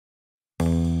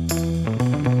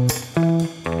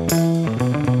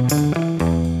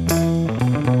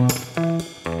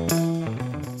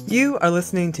You are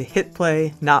listening to Hit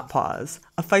Play, Not Pause,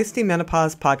 a feisty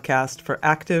menopause podcast for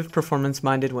active,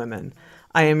 performance-minded women.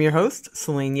 I am your host,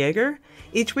 Celine Yeager.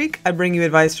 Each week, I bring you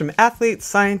advice from athletes,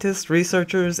 scientists,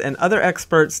 researchers, and other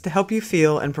experts to help you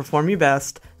feel and perform your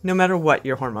best, no matter what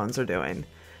your hormones are doing.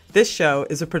 This show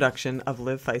is a production of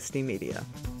Live Feisty Media.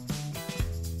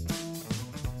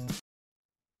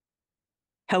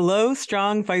 Hello,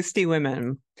 strong, feisty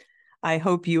women. I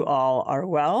hope you all are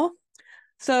well.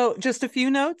 So just a few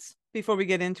notes before we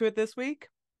get into it this week.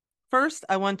 First,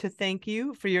 I want to thank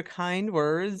you for your kind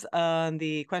words on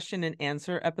the question and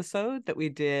answer episode that we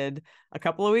did a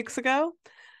couple of weeks ago.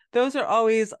 Those are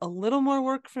always a little more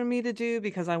work for me to do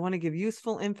because I want to give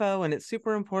useful info and it's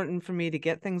super important for me to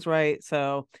get things right.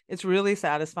 So it's really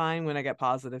satisfying when I get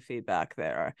positive feedback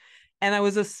there. And I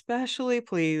was especially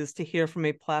pleased to hear from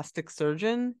a plastic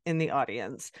surgeon in the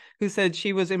audience who said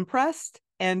she was impressed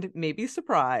and maybe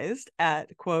surprised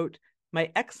at, quote, my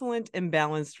excellent and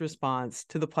balanced response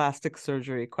to the plastic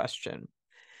surgery question.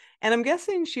 And I'm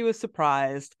guessing she was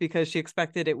surprised because she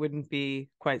expected it wouldn't be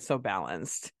quite so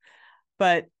balanced.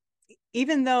 But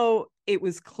even though it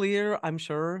was clear, I'm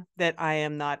sure, that I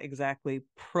am not exactly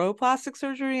pro-plastic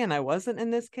surgery, and I wasn't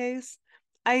in this case,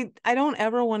 I don't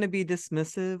ever want to be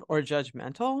dismissive or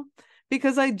judgmental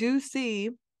because I do see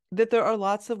that there are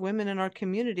lots of women in our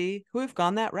community who have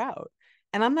gone that route.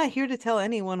 And I'm not here to tell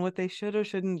anyone what they should or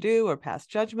shouldn't do or pass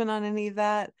judgment on any of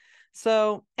that.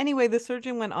 So anyway, the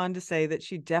surgeon went on to say that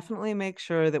she definitely makes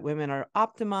sure that women are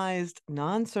optimized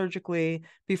non-surgically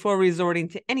before resorting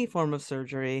to any form of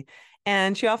surgery.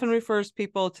 And she often refers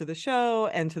people to the show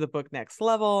and to the book Next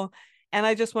Level. And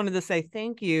I just wanted to say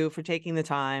thank you for taking the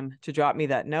time to drop me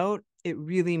that note. It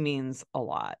really means a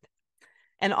lot.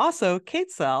 And also,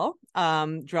 Kate Sell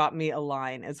dropped me a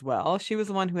line as well. She was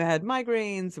the one who had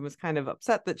migraines and was kind of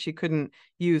upset that she couldn't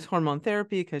use hormone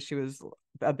therapy because she was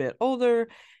a bit older.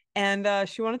 And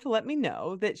she wanted to let me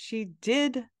know that she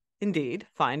did indeed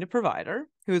find a provider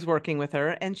who is working with her.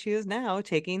 And she is now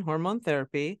taking hormone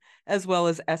therapy as well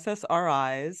as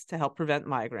SSRIs to help prevent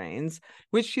migraines,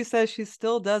 which she says she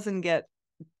still doesn't get.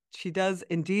 She does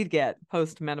indeed get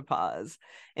post-menopause.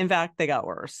 In fact, they got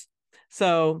worse.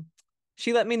 So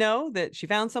she let me know that she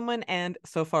found someone, and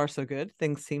so far, so good.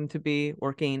 Things seem to be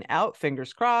working out.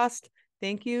 Fingers crossed.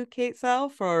 Thank you, Kate Sell,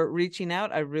 for reaching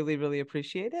out. I really, really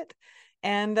appreciate it.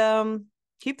 And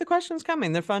keep the questions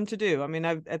coming. They're fun to do. I mean,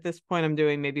 at this point, I'm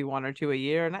doing maybe 1 or 2 a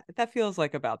year, and that feels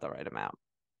like about the right amount.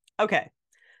 Okay,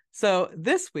 so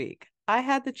this week, I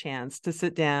had the chance to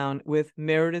sit down with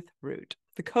Meredith Root,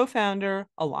 the co-founder,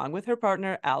 along with her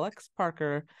partner, Alex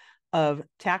Parker, of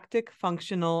Tactic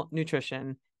Functional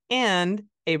Nutrition, and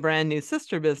a brand new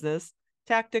sister business,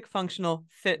 Tactic Functional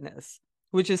Fitness,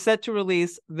 which is set to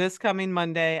release this coming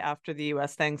Monday after the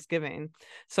US Thanksgiving.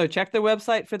 So check their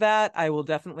website for that. I will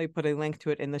definitely put a link to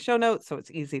it in the show notes so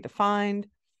it's easy to find.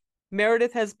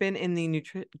 Meredith has been in the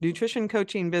nutrition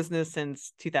coaching business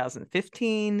since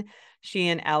 2015. She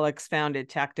and Alex founded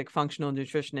Tactic Functional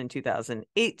Nutrition in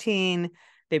 2018.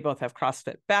 They both have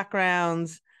CrossFit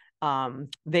backgrounds.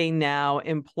 They now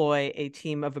employ a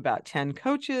team of about 10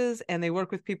 coaches, and they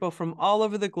work with people from all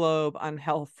over the globe on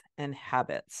health and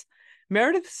habits.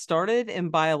 Meredith started in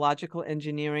biological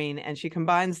engineering, and she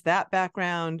combines that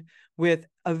background with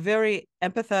a very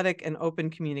empathetic and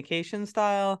open communication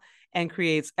style and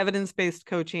creates evidence-based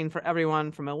coaching for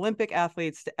everyone from Olympic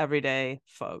athletes to everyday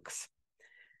folks.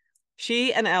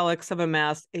 She and Alex have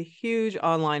amassed a huge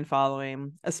online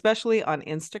following, especially on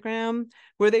Instagram,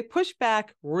 where they push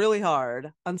back really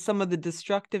hard on some of the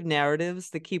destructive narratives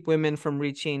that keep women from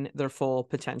reaching their full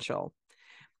potential.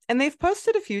 And they've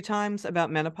posted a few times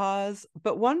about menopause,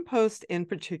 but one post in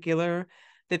particular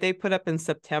that they put up in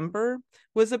September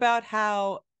was about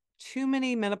how too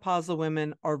many menopausal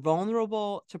women are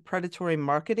vulnerable to predatory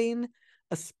marketing,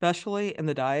 especially in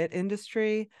the diet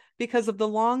industry, because of the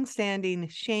long-standing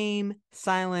shame,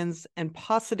 silence, and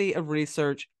paucity of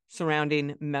research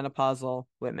surrounding menopausal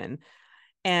women.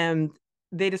 And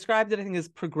they described it, I think, as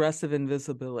progressive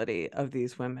invisibility of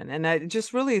these women. And it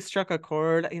just really struck a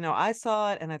chord. You know, I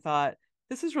saw it and I thought,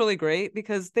 this is really great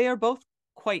because they are both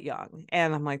quite young.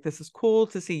 And I'm like, this is cool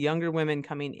to see younger women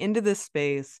coming into this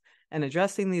space and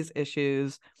addressing these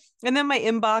issues. And then my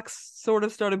inbox sort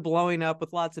of started blowing up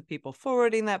with lots of people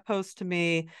forwarding that post to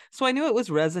me. So I knew it was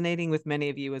resonating with many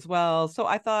of you as well. So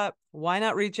I thought, why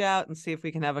not reach out and see if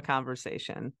we can have a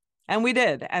conversation? And we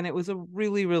did. And it was a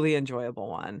really, really enjoyable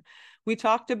one. We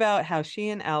talked about how she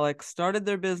and Alex started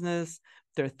their business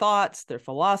their thoughts, their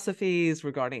philosophies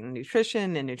regarding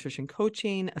nutrition and nutrition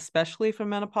coaching, especially for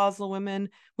menopausal women,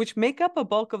 which make up a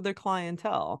bulk of their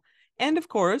clientele. And of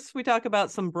course, we talk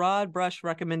about some broad brush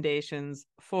recommendations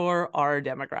for our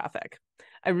demographic.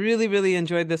 I really, really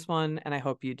enjoyed this one, and I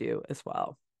hope you do as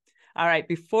well. All right,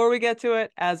 before we get to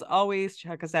it, as always,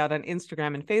 check us out on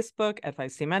Instagram and Facebook at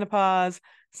Feisty Menopause.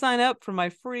 Sign up for my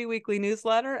free weekly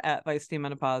newsletter at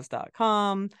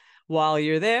feistymenopause.com. While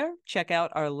you're there, check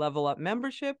out our Level Up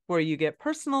membership, where you get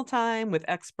personal time with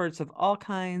experts of all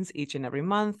kinds each and every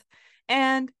month.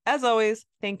 And as always,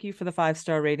 thank you for the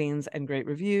 5-star ratings and great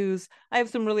reviews. I have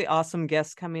some really awesome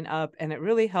guests coming up, and it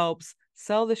really helps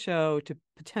sell the show to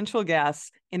potential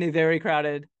guests in a very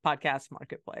crowded podcast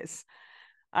marketplace.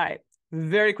 All right,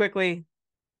 very quickly,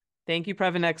 thank you,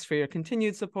 Previnex, for your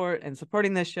continued support and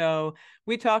supporting this show.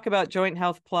 We talk about Joint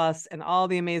Health Plus and all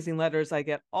the amazing letters I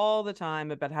get all the time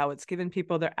about how it's given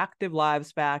people their active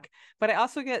lives back. But I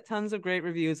also get tons of great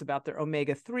reviews about their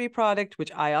omega-3 product,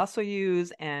 which I also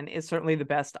use and is certainly the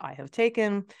best I have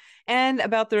taken, and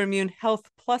about their Immune Health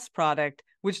Plus product,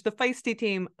 which the Feisty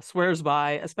team swears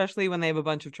by, especially when they have a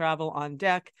bunch of travel on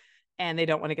deck and they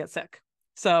don't want to get sick.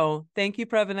 So thank you,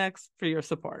 Previnex, for your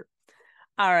support.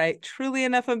 All right, truly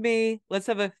enough of me. Let's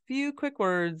have a few quick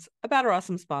words about our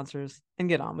awesome sponsors and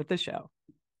get on with the show.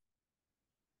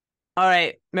 All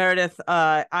right, Meredith,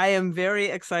 I am very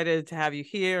excited to have you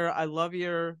here. I love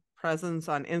your presence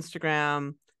on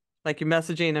Instagram, like your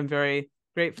messaging. I'm very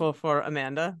grateful for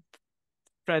Amanda,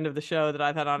 friend of the show that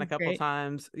I've had on a couple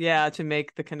times. Yeah, to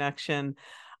make the connection.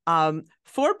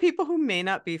 For people who may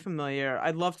not be familiar,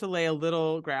 I'd love to lay a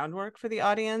little groundwork for the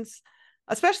audience,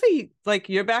 especially like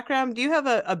your background. Do you have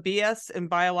a BS in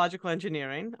biological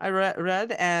engineering? I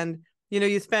read, and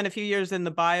you spent a few years in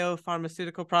the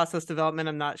biopharmaceutical process development.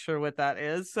 I'm not sure what that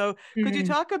is. So could you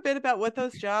talk a bit about what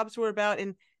those jobs were about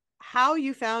and how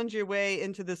you found your way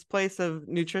into this place of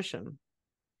nutrition?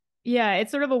 Yeah,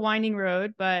 it's sort of a winding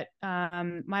road, but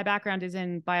my background is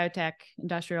in biotech,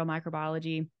 industrial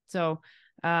microbiology. So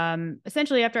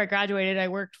essentially, after I graduated, I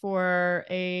worked for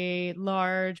a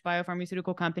large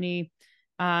biopharmaceutical company,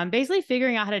 basically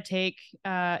figuring out how to take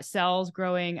cells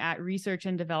growing at research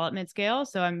and development scale.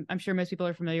 So I'm sure most people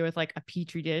are familiar with like a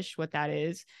petri dish, what that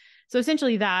is. So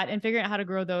essentially that, and figuring out how to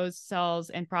grow those cells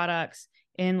and products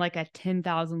in like a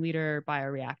 10,000 liter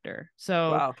bioreactor.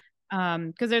 So Wow.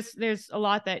 Because there's a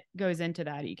lot that goes into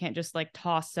that. You can't just like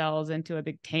toss cells into a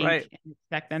big tank Right. and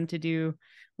expect them to do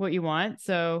what you want.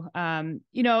 So in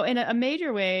a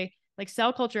major way, like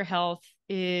cell culture health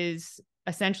is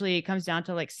essentially, it comes down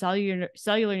to like cellular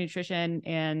nutrition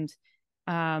and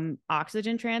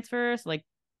oxygen transfers. Like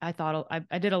I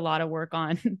did a lot of work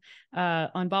on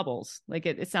bubbles. Like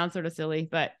it sounds sort of silly,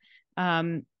 but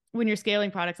when you're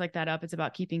scaling products like that up, it's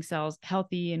about keeping cells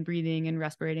healthy and breathing and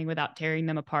respirating without tearing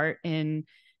them apart in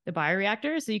the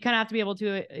bioreactor. So you kind of have to be able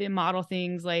to model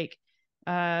things like,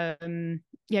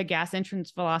 gas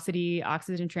entrance velocity,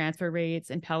 oxygen transfer rates,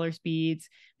 impeller speeds,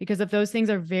 because if those things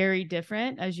are very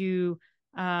different as you,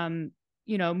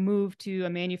 move to a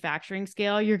manufacturing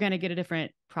scale, you're going to get a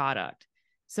different product.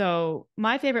 So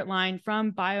my favorite line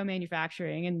from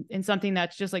biomanufacturing and something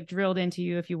that's just like drilled into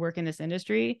you if you work in this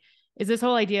industry is this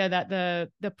whole idea that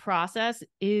the process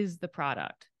is the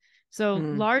product. So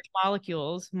large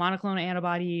molecules, monoclonal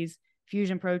antibodies,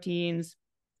 fusion proteins,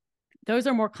 those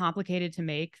are more complicated to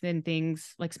make than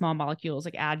things like small molecules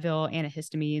like Advil,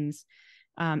 antihistamines.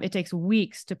 It takes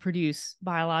weeks to produce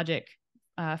biologic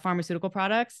pharmaceutical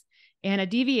products, and a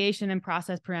deviation in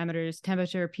process parameters,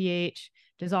 temperature, pH,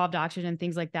 dissolved oxygen,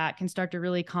 things like that can start to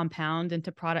really compound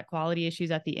into product quality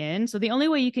issues at the end. So the only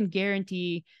way you can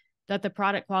guarantee that the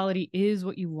product quality is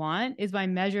what you want is by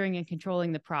measuring and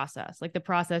controlling the process. Like the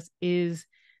process is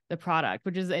the product,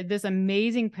 which is this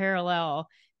amazing parallel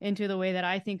into the way that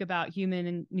I think about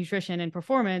human nutrition and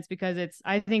performance, because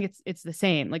I think it's the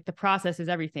same. Like the process is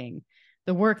everything.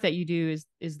 The work that you do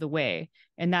is the way.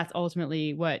 And that's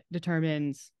ultimately what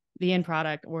determines the end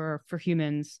product, or for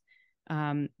humans,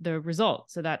 the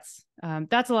result. So that's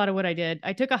a lot of what I did.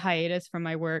 I took a hiatus from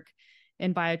my work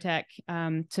in biotech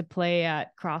to play at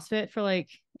CrossFit for like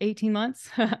 18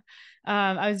 months.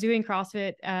 I was doing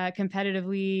CrossFit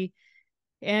competitively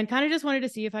and kind of just wanted to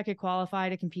see if I could qualify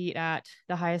to compete at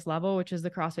the highest level, which is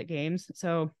the CrossFit Games.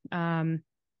 So I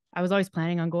was always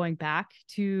planning on going back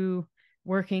to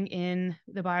working in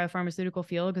the biopharmaceutical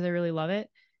field because I really love it.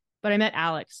 But I met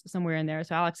Alex somewhere in there.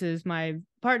 So Alex is my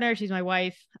partner. She's my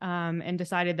wife, and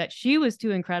decided that she was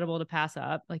too incredible to pass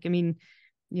up. Like, I mean,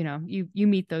 you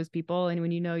meet those people, and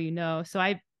when you know. So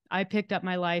I picked up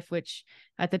my life, which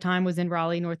at the time was in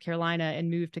Raleigh, North Carolina, and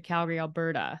moved to Calgary,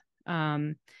 Alberta.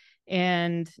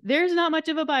 And there's not much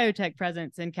of a biotech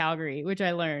presence in Calgary, which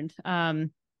I learned.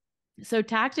 So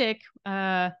Tactic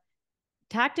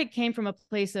came from a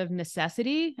place of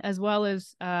necessity as well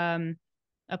as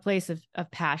a place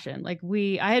of passion. Like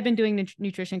I had been doing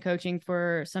nutrition coaching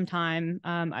for some time,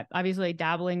 obviously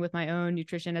dabbling with my own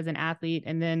nutrition as an athlete,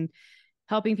 and then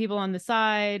helping people on the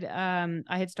side.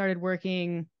 I had started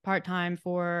working part-time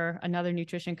for another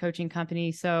nutrition coaching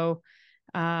company. So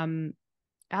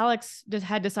Alex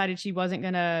had decided she wasn't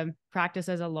going to practice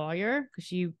as a lawyer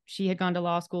because she had gone to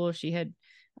law school. She had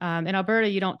in Alberta,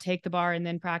 you don't take the bar and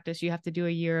then practice. You have to do a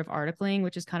year of articling,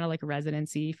 which is kind of like a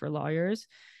residency for lawyers.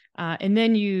 And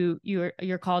then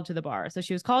you're called to the bar. So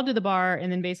she was called to the bar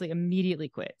and then basically immediately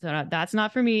quit. So that's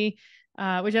not for me,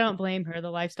 which I don't blame her. The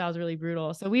lifestyle is really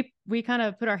brutal. So we kind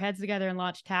of put our heads together and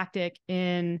launched Tactic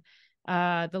in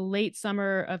the late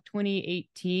summer of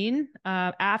 2018,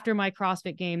 after my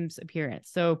CrossFit Games appearance.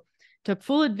 So took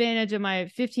full advantage of my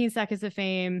 15 seconds of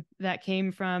fame that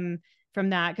came from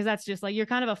that, because that's just like, you're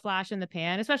kind of a flash in the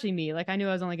pan, especially me. Like I knew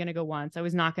I was only going to go once. I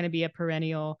was not going to be a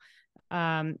perennial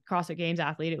CrossFit Games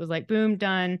athlete. It was like, boom,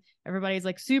 done. Everybody's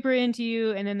like super into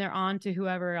you, and then they're on to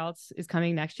whoever else is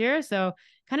coming next year. So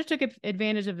kind of took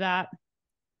advantage of that.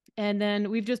 And then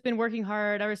we've just been working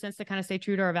hard ever since to kind of stay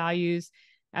true to our values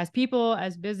as people,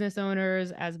 as business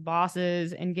owners, as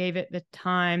bosses, and gave it the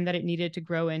time that it needed to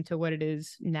grow into what it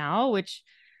is now, which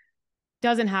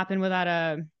doesn't happen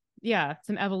without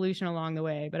some evolution along the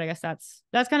way. But I guess that's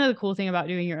kind of the cool thing about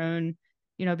doing your own,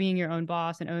 being your own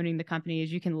boss and owning the company,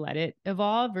 is you can let it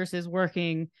evolve versus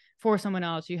working for someone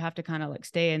else. You have to kind of like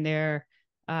stay in their,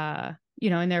 in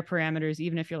their parameters,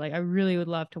 even if you're like, I really would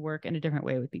love to work in a different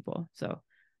way with people. So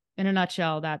in a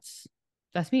nutshell, that's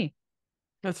me.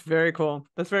 That's very cool.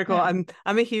 That's very cool. Yeah.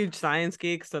 I'm a huge science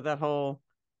geek, so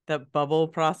that bubble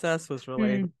process was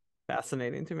really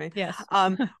fascinating to me. Yes.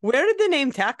 Where did the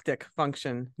name Tactic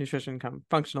Functional Nutrition come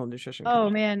Oh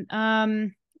from?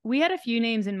 man. We had a few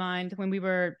names in mind when we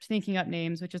were thinking up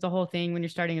names, which is a whole thing when you're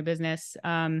starting a business.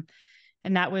 And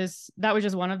that was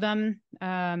just one of them.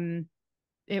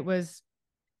 It was,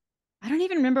 I don't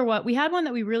even remember what we had. One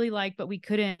that we really liked, but we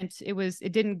couldn't.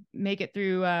 It didn't make it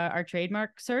through our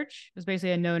trademark search. It was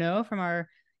basically a no from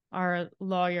our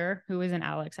lawyer, who isn't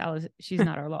Alex. She's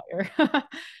not our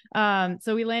lawyer.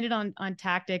 So we landed on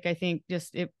Tactic. I think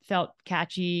just it felt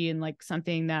catchy and like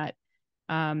something that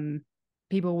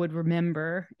people would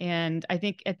remember. And I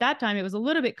think at that time it was a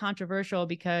little bit controversial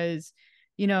because,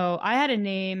 I had a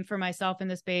name for myself in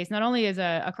the space, not only as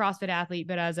a CrossFit athlete,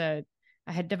 but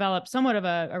I had developed somewhat of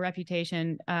a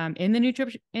reputation in the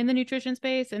nutrition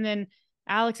space. And then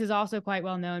Alex is also quite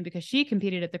well known because she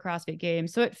competed at the CrossFit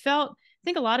Games. So I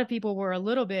think a lot of people were a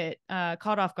little bit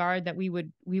caught off guard that we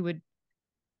would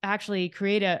actually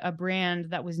create a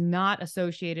brand that was not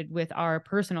associated with our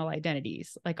personal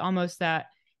identities, like almost that,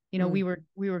 we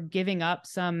were giving up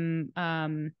some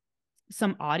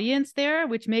audience there,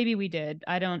 which maybe we did.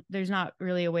 There's not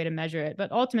really a way to measure it,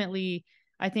 but ultimately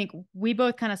I think we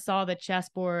both kind of saw the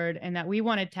chessboard and that we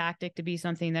wanted Tactic to be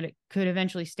something that it could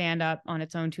eventually stand up on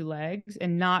its own two legs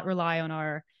and not rely on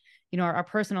our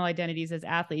personal identities as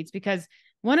athletes. Because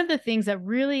one of the things that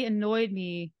really annoyed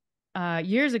me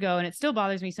years ago, and it still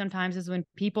bothers me sometimes, is when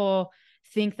people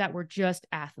think that we're just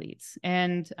athletes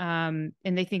and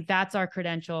they think that's our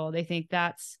credential. They think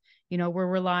that's, we're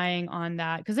relying on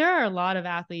that, because there are a lot of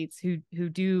athletes who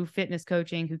do fitness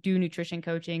coaching, who do nutrition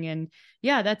coaching, and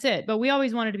yeah, that's it. But we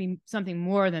always wanted to be something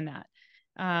more than that.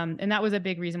 And that was a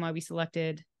big reason why we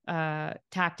selected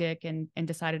Tactic and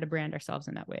decided to brand ourselves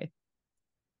in that way.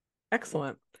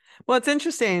 Excellent. Well, it's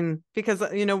interesting because,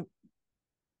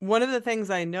 one of the things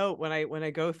I note when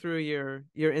I go through your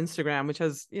Instagram, which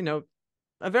has,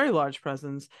 a very large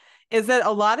presence, is that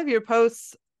a lot of your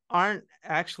posts aren't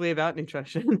actually about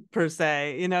nutrition per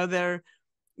se.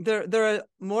 They're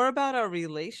more about our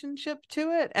relationship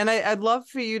to it. And I'd love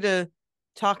for you to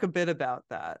talk a bit about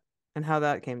that and how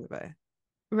that came to be.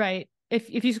 Right.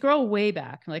 If you scroll way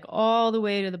back, like all the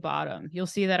way to the bottom, you'll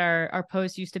see that our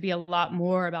posts used to be a lot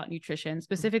more about nutrition,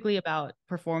 specifically about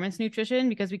performance nutrition,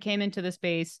 because we came into the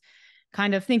space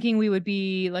kind of thinking we would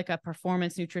be like a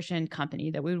performance nutrition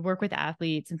company, that we would work with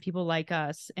athletes and people like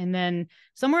us. And then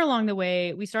somewhere along the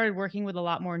way, we started working with a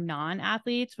lot more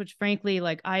non-athletes, which frankly,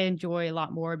 like I enjoy a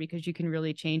lot more because you can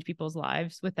really change people's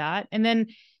lives with that. And then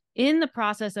in the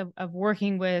process of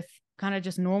working with kind of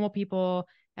just normal people,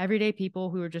 everyday people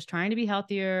who are just trying to be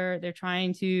healthier, they're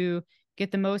trying to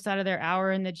get the most out of their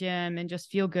hour in the gym and just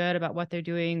feel good about what they're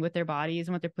doing with their bodies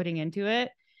and what they're putting into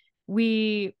it.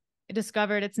 We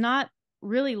discovered it's not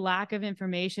really lack of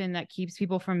information that keeps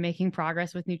people from making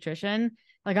progress with nutrition.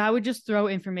 Like I would just throw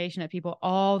information at people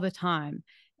all the time.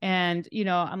 And,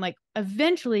 I'm like,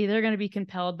 eventually they're going to be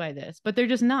compelled by this, but they're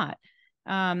just not.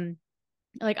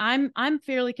 Like I'm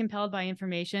fairly compelled by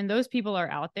information. Those people are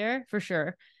out there for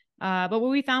sure. But what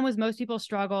we found was most people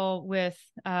struggle with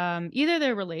either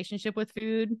their relationship with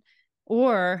food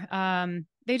or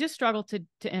they just struggle to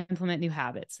implement new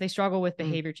habits. They struggle with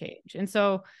behavior change. And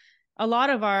so a lot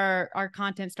of our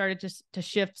content started to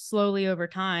shift slowly over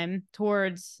time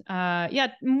towards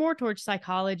more towards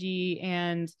psychology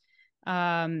and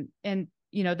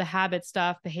the habit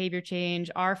stuff, behavior change,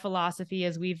 our philosophy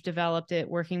as we've developed it,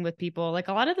 working with people. Like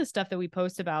a lot of the stuff that we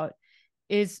post about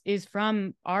is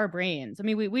from our brains. I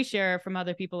mean, we share from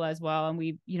other people as well. And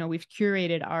we've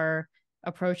curated our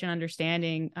approach and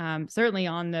understanding, certainly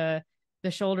on the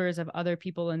shoulders of other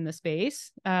people in the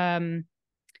space. But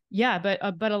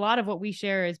a lot of what we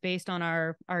share is based on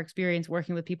our experience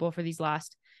working with people for these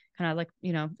last kind of like,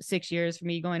 6 years, for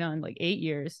me going on like 8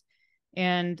 years.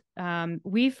 And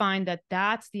we find that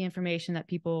that's the information that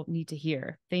people need to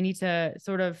hear. They need to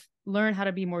sort of learn how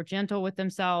to be more gentle with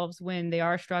themselves when they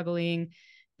are struggling.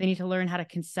 They need to learn how to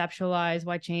conceptualize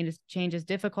why change is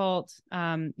difficult,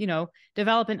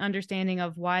 develop an understanding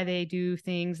of why they do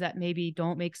things that maybe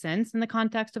don't make sense in the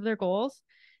context of their goals,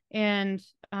 and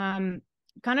kind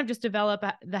of just develop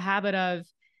the habit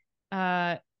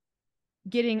of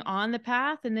getting on the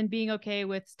path and then being okay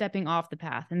with stepping off the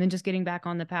path and then just getting back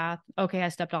on the path. Okay, I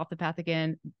stepped off the path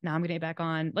again. Now I'm going to get back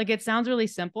on. Like it sounds really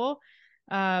simple,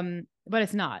 but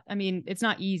it's not. I mean, it's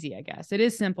not easy, I guess. It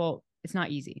is simple. It's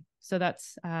not easy. So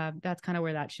that's kind of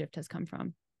where that shift has come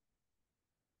from.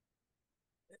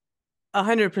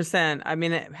 100%. I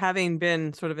mean, having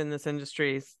been sort of in this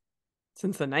industry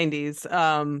since the 90s,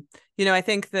 I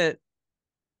think that,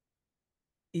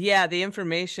 yeah, the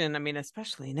information, I mean,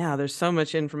 especially now, there's so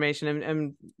much information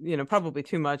and probably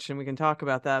too much, and we can talk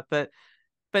about that, but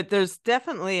there's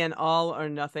definitely an all or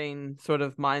nothing sort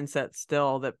of mindset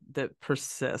still that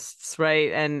persists,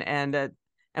 right? And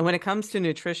when it comes to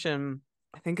nutrition,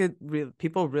 I think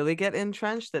people really get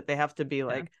entrenched that they have to be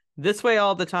like this way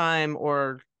all the time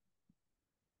or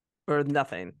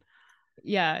nothing.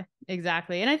 Yeah,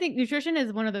 exactly. And I think nutrition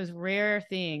is one of those rare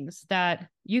things that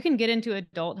you can get into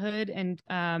adulthood and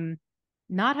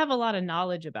not have a lot of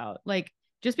knowledge about. Like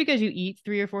just because you eat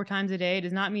 3 or 4 times a day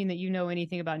does not mean that you know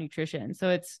anything about nutrition. So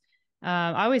it's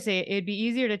I always say it'd be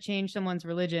easier to change someone's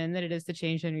religion than it is to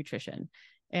change their nutrition.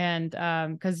 And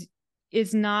because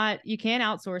it's not, you can't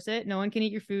outsource it. No one can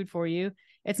eat your food for you.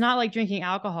 It's not like drinking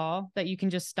alcohol that you can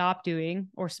just stop doing,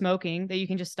 or smoking that you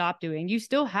can just stop doing. You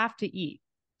still have to eat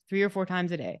 3 or 4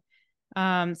 times a day.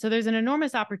 So there's an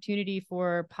enormous opportunity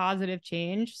for positive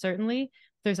change, certainly.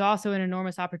 There's also an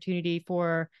enormous opportunity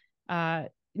for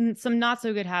some not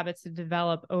so good habits to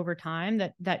develop over time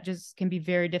that just can be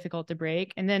very difficult to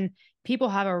break. And then people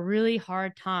have a really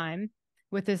hard time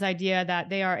with this idea that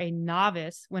they are a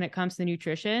novice when it comes to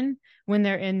nutrition when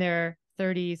they're in their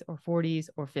 30s or 40s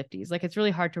or 50s. Like it's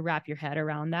really hard to wrap your head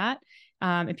around that.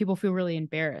 And people feel really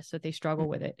embarrassed that they struggle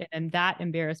with it. And that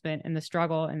embarrassment and the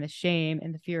struggle and the shame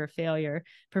and the fear of failure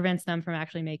prevents them from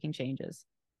actually making changes.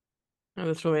 Oh,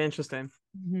 that's really interesting.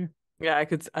 Mm-hmm. Yeah, I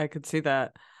could see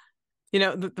that.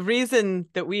 The reason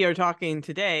that we are talking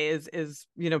today is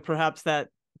perhaps that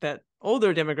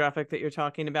older demographic that you're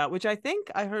talking about, which I think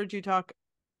I heard you talk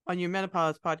on your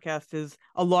menopause podcast, is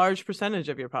a large percentage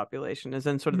of your population is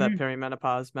in sort of that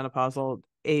perimenopause, menopausal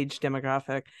age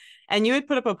demographic. And you had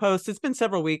put up a post, it's been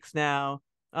several weeks now.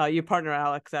 Your partner,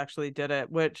 Alex, actually did it,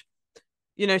 which,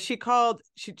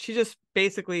 she just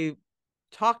basically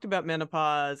talked about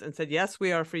menopause and said, yes,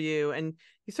 we are for you. And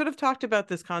you sort of talked about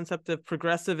this concept of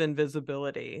progressive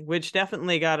invisibility, which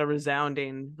definitely got a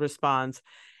resounding response.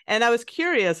 And I was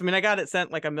curious. I mean, I got it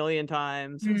sent like a million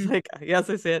times. I was like, yes,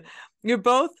 I see it. You're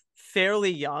both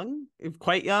fairly young,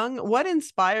 quite young. What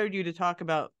inspired you to talk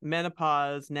about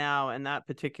menopause now in that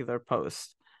particular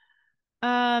post?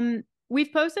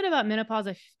 We've posted about menopause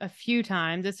a few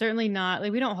times. It's certainly not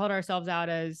like we don't hold ourselves out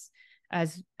as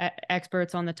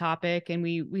experts on the topic, and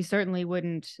we certainly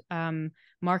wouldn't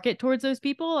market towards those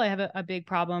people. I have a big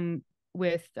problem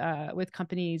with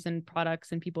companies and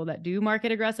products and people that do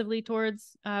market aggressively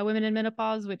towards women in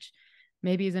menopause, which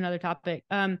maybe is another topic.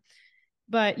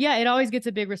 But yeah, it always gets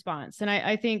a big response. And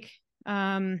I think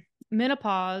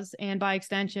menopause, and by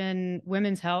extension,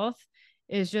 women's health,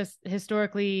 is just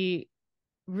historically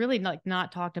really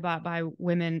not talked about by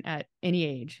women at any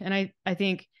age. And I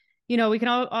think, we can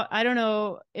all, I don't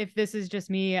know if this is just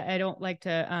me. I don't like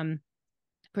to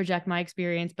project my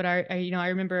experience, but I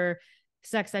remember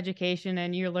sex education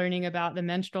and you're learning about the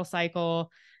menstrual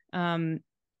cycle in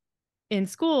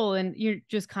school, and you're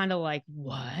just kind of like,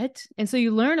 what? And so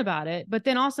you learn about it, but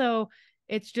then also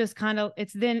it's just kind of,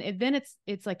 it's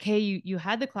like, hey, you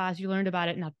had the class, you learned about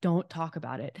it, now don't talk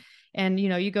about it. And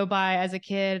you go by as a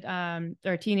kid or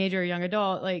a teenager or young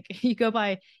adult, like you go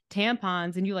by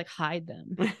tampons and you like hide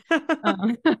them.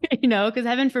 Because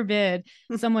heaven forbid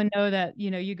someone know that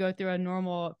you go through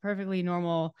a perfectly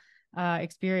normal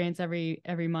experience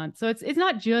every month. So it's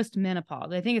not just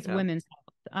menopause. I think it's women's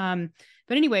health.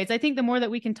 But anyways, I think the more that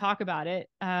we can talk about it,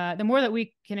 the more that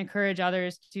we can encourage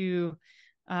others to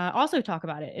also talk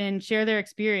about it and share their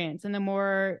experience. And the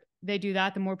more they do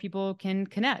that, the more people can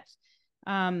connect.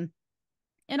 And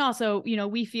also,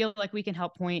 we feel like we can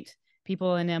help point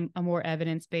people in a more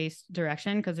evidence-based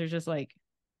direction, because there's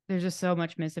just so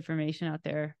much misinformation out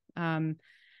there.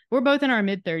 We're both in our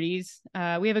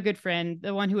mid-30s. We have a good friend,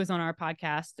 the one who was on our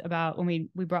podcast about when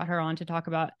we brought her on to talk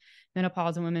about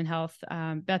menopause and women's health,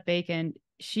 Beth Bacon.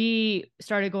 She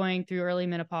started going through early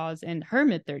menopause in her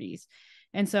mid-30s.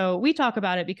 And so we talk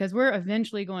about it because we're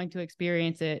eventually going to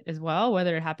experience it as well,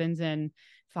 whether it happens in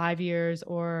 5 years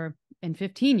or in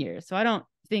 15 years. So I don't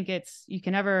think you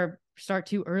can ever start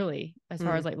too early as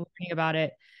far as like learning about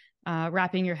it,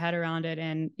 wrapping your head around it.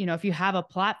 And, if you have a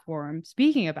platform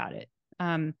speaking about it,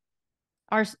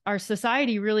 our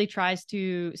society really tries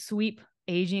to sweep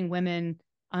aging women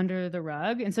under the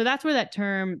rug. And so that's where that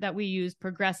term that we use,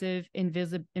 progressive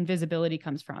invisibility,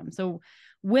 comes from. So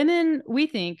women, we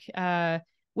think,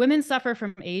 women suffer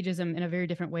from ageism in a very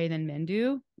different way than men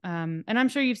do. And I'm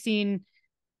sure you've seen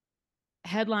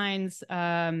headlines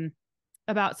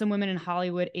about some women in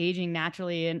Hollywood aging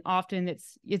naturally. And often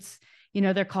it's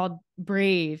they're called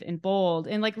brave and bold.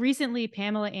 And like recently,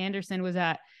 Pamela Anderson was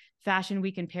at Fashion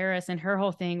Week in Paris, and her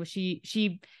whole thing was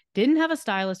she didn't have a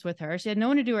stylist with her. She had no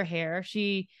one to do her hair.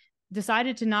 She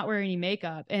decided to not wear any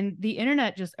makeup, and the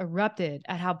internet just erupted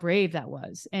at how brave that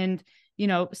was. And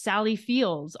Sally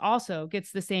Fields also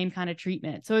gets the same kind of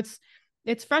treatment. So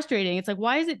it's frustrating. It's like,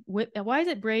 why is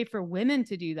it brave for women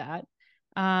to do that,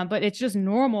 but it's just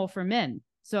normal for men?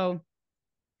 So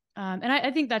and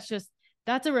I think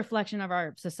that's a reflection of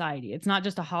our society. It's not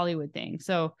just a Hollywood thing.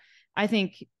 So I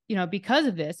think, because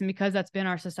of this, and because that's been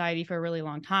our society for a really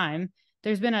long time,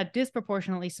 there's been a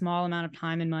disproportionately small amount of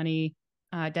time and money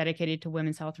dedicated to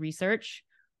women's health research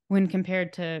when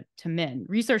compared to men.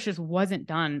 Research just wasn't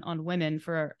done on women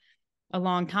for a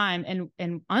long time.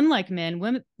 And unlike men,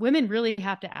 women really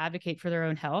have to advocate for their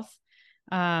own health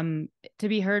to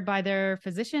be heard by their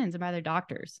physicians and by their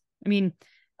doctors. I mean,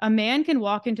 a man can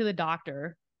walk into the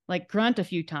doctor, like grunt a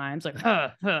few times, like,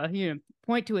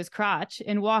 point to his crotch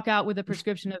and walk out with a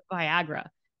prescription of Viagra.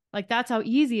 Like, that's how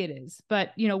easy it is.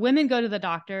 But, women go to the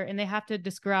doctor and they have to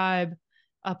describe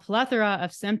a plethora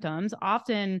of symptoms,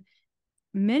 often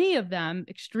many of them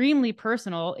extremely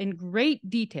personal, in great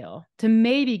detail, to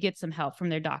maybe get some help from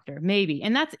their doctor, maybe.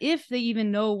 And that's if they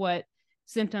even know what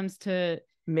symptoms to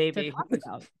talk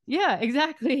about. Yeah,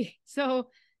 exactly. So,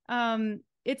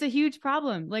 it's a huge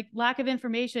problem, like lack of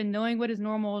information, knowing what is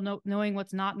normal, knowing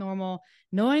what's not normal,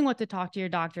 knowing what to talk to your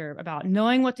doctor about,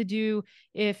 knowing what to do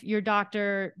if your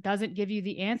doctor doesn't give you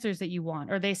the answers that you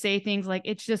want, or they say things like,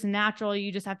 it's just natural,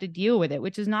 you just have to deal with it,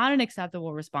 which is not an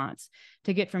acceptable response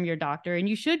to get from your doctor. And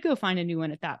you should go find a new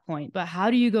one at that point. But how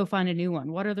do you go find a new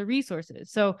one? What are the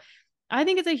resources? So I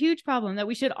think it's a huge problem that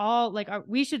we should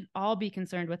all be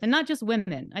concerned with, and not just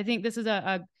women. I think this is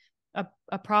a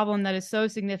problem that is so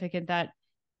significant that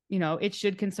it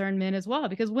should concern men as well,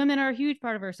 because women are a huge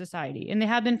part of our society, and they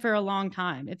have been for a long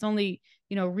time. It's only,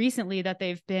 recently that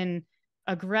they've been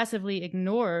aggressively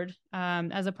ignored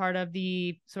as a part of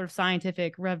the sort of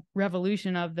scientific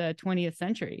revolution of the 20th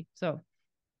century. So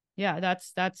yeah,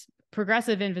 that's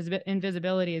progressive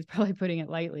invisibility is probably putting it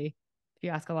lightly, if you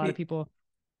ask a lot of people.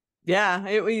 Yeah,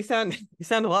 you sound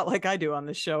a lot like I do on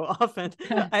this show often.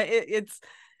 It's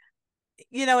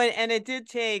and it did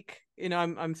take,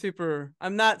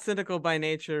 I'm not cynical by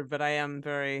nature, but I am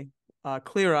very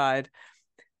clear-eyed,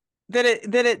 that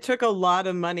it took a lot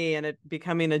of money and it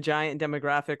becoming a giant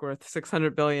demographic worth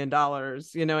 $600 billion,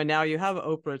 and now you have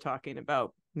Oprah talking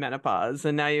about menopause,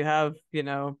 and now you have,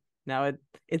 now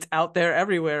it's out there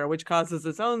everywhere, which causes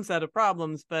its own set of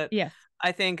problems. But yeah,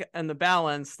 I think in the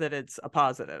balance that it's a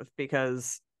positive,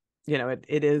 because,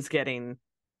 it is getting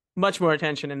much more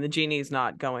attention, and the genie's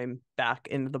not going back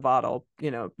into the bottle,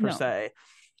 per se.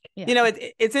 Yeah.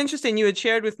 It's interesting. You had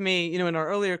shared with me, in our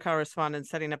earlier correspondence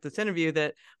setting up this interview,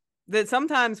 that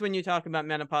sometimes when you talk about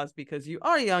menopause, because you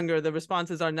are younger, the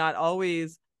responses are not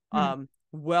always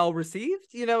well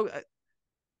received.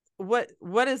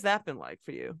 What has that been like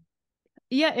for you?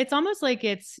 yeah, it's almost like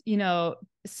it's,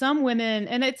 some women,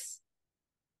 and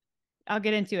I'll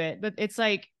get into it, but it's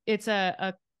like, it's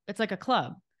like a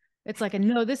club. It's like,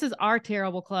 no, this is our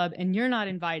terrible club and you're not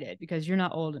invited because you're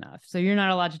not old enough. So you're not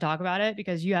allowed to talk about it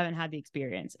because you haven't had the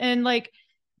experience. And like,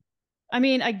 I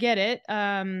mean, I get it.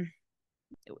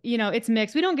 It's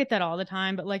mixed. We don't get that all the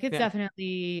time, but like, it's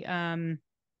definitely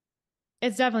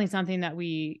something that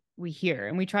we hear,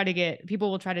 and we try to get, people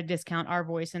will try to discount our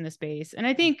voice in the space. And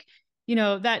I think,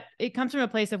 that it comes from a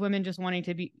place of women just wanting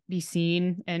to be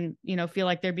seen and, feel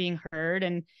like they're being heard.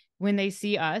 And when they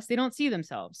see us, they don't see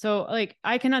themselves. So like,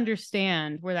 I can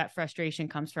understand where that frustration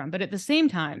comes from. But at the same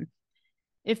time,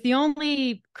 if the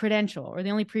only credential or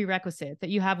the only prerequisite that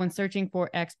you have when searching for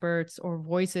experts or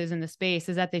voices in the space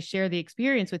is that they share the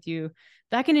experience with you,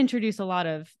 that can introduce a lot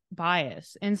of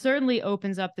bias and certainly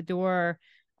opens up the door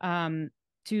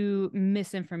to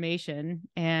misinformation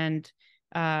and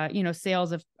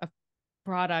sales of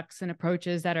products and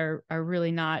approaches that are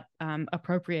really not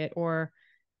appropriate or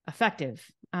effective.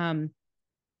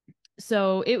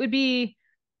 So it would be,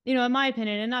 in my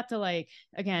opinion, and not to like,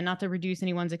 again, not to reduce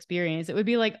anyone's experience, it would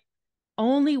be like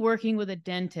only working with a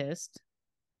dentist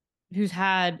who's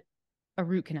had a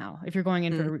root canal if you're going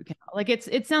in for a root canal. Like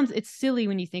it's silly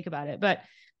when you think about it. But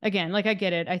again, like I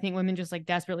get it. I think women just like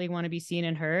desperately want to be seen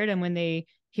and heard. And when they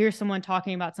hear someone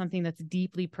talking about something that's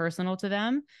deeply personal to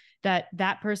them,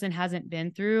 that person hasn't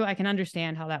been through, I can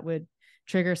understand how that would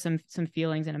trigger some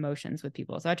feelings and emotions with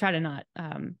people. So I try to not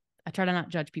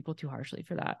judge people too harshly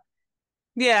for that.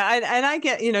 Yeah, and I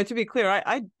get, to be clear,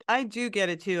 I do get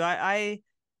it too. It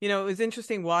was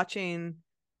interesting watching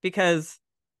because,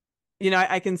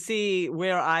 I can see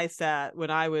where I sat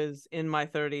when I was in my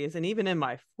 30s and even in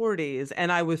my 40s,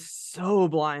 and I was so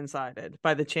blindsided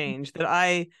by the change that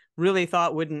I really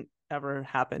thought wouldn't ever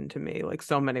happen to me. Like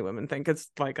so many women think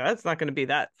it's like, it's not going to be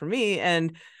that for me.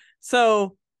 And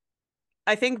so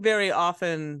I think very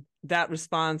often that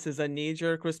response is a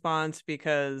knee-jerk response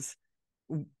because,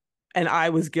 and I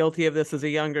was guilty of this as a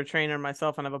younger trainer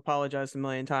myself, and I've apologized a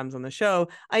million times on the show.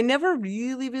 I never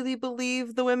really, really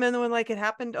believed the women when like it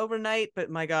happened overnight, but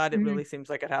my God, it really seems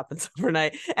like it happens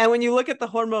overnight. And when you look at the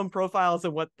hormone profiles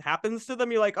and what happens to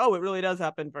them, you're like, oh, it really does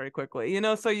happen very quickly,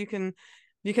 so you can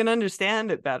understand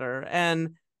it better.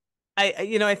 And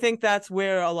I think that's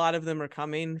where a lot of them are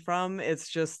coming from. It's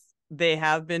just they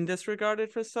have been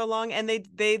disregarded for so long, and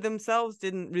they themselves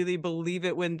didn't really believe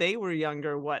it when they were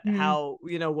younger, what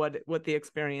the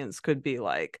experience could be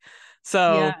like.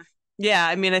 So yeah,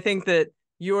 I mean, I think that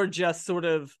you're just sort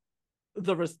of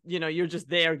you're just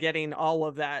there getting all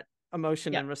of that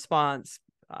emotion and response.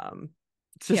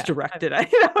 It's just directed in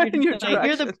your like, direction.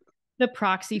 you're the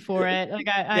proxy for it. Like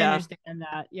I understand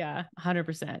that. Yeah,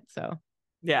 100%. So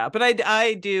yeah, but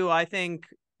I think,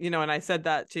 and I said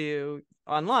that to you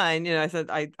online, I said,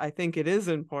 I think it is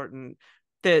important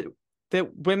that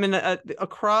women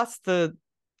across the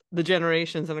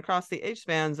generations and across the age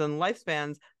spans and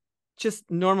lifespans just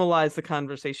normalize the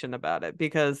conversation about it,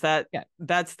 because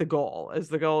that's the goal. Is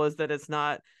that it's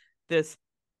not this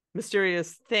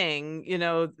mysterious thing,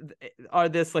 or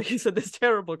this, like you said, this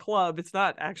terrible club. It's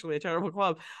not actually a terrible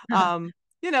club.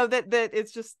 That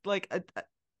it's just like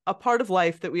a part of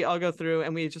life that we all go through,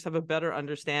 and we just have a better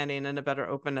understanding and a better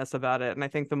openness about it. And I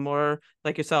think the more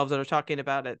like yourselves that are talking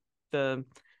about it, the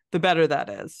better that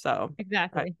is. So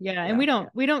exactly. Yeah. And we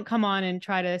don't come on and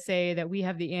try to say that we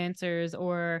have the answers,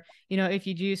 or, if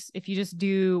you just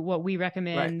do what we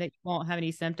recommend, that you won't have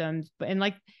any symptoms. But, and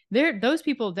like those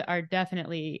people that are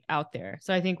definitely out there.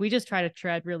 So I think we just try to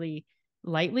tread really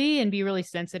lightly and be really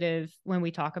sensitive when we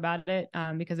talk about it.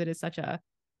 Because it is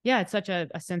it's such a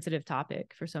sensitive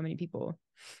topic for so many people.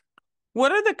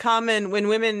 What are the common, when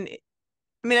women,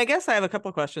 I mean, I guess I have a couple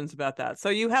of questions about that. So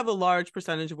you have a large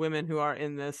percentage of women who are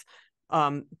in this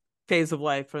phase of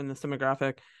life or in this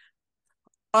demographic.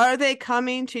 Are they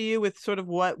coming to you with sort of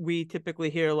what we typically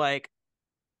hear, like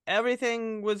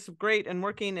everything was great and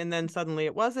working and then suddenly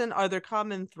it wasn't? Are there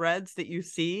common threads that you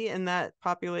see in that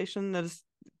population that is,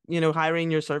 hiring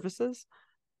your services?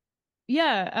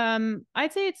 Yeah,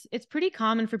 I'd say it's pretty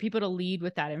common for people to lead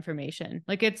with that information.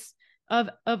 Like it's of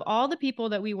all the people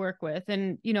that we work with,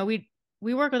 and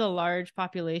we work with a large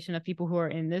population of people who are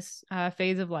in this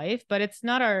phase of life, but it's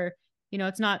not our,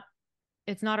 it's not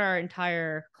our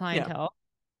entire clientele.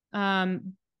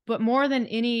 But more than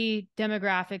any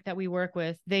demographic that we work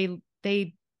with,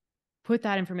 they put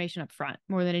that information up front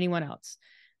more than anyone else.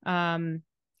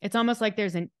 It's almost like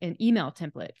there's an email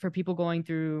template for people going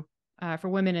through, for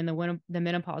women in the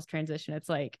menopause transition. It's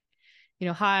like,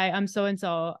 hi, I'm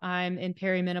so-and-so, I'm in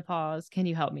perimenopause, can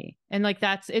you help me? And like,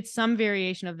 it's some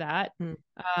variation of that.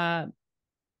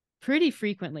 pretty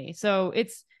frequently. So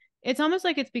it's almost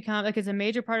like it's become like it's a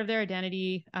major part of their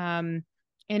identity. And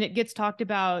it gets talked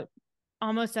about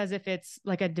almost as if it's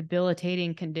like a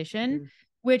debilitating condition, Mhm.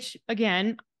 which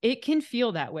again, it can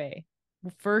feel that way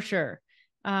for sure.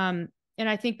 And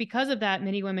I think because of that,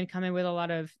 many women come in with a lot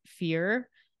of fear.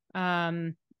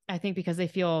 I think because they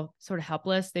feel sort of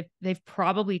helpless. They've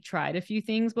probably tried a few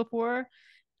things before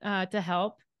to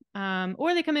help.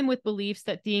 Or they come in with beliefs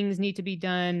that things need to be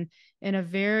done in a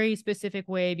very specific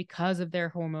way because of their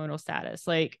hormonal status.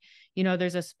 Like,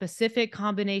 there's a specific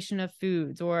combination of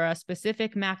foods or a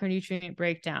specific macronutrient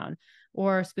breakdown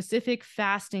or specific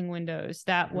fasting windows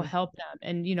that will help them.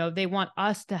 And, they want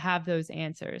us to have those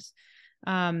answers.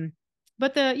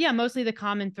 But mostly the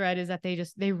common thread is that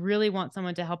they really want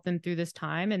someone to help them through this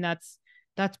time. And that's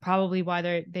probably why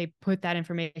they put that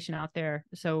information out there.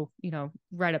 So,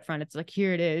 right up front, it's like,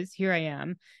 here it is, here I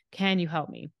am. Can you help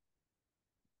me?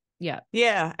 Yeah.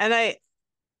 Yeah. And I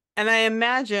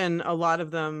imagine a lot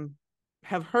of them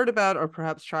have heard about or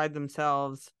perhaps tried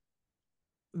themselves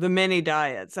the many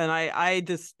diets. And I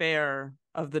despair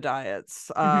of the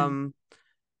diets. Mm-hmm.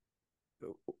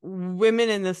 Women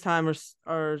in this time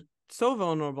are so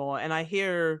vulnerable. And I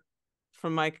hear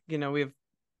from we have,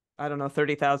 I don't know,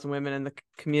 30,000 women in the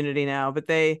community now, but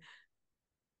they're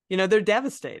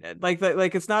devastated. Like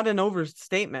it's not an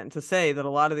overstatement to say that a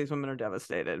lot of these women are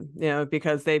devastated,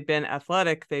 because they've been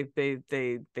athletic. They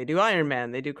do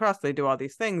Ironman, they do cross, they do all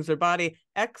these things. Their body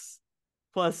X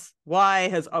plus Y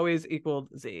has always equaled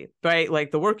Z, right?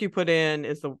 Like the work you put in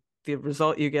is the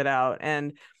result you get out.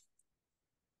 And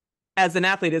as an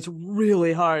athlete, it's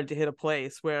really hard to hit a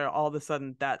place where all of a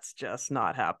sudden that's just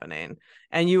not happening.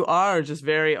 And you are just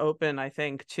very open, I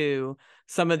think, to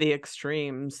some of the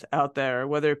extremes out there,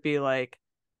 whether it be like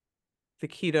the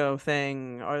keto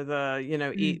thing or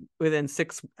the, eat within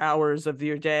 6 hours of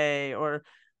your day or,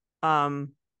 and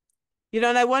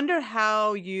I wonder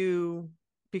how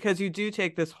because you do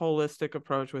take this holistic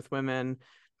approach with women,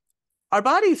 our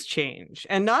bodies change,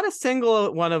 and not a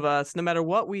single one of us, no matter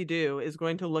what we do, is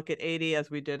going to look at 80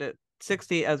 as we did at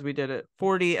 60, as we did at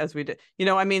 40, as we did,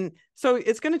 so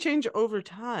it's going to change over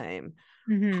time.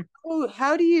 Mm-hmm.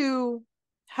 How do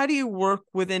you work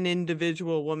with an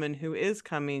individual woman who is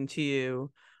coming to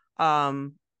you,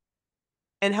 um,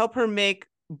 and help her make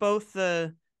both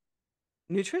the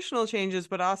nutritional changes,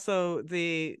 but also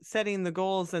the setting the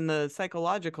goals and the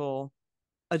psychological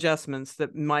adjustments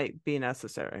that might be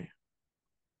necessary?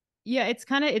 Yeah,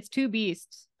 it's two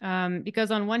beasts. Because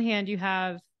on one hand, you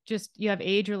have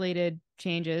age related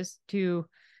changes to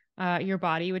your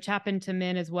body, which happen to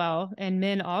men as well. And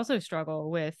men also struggle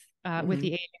with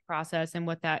the aging process and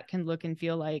what that can look and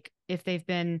feel like if they've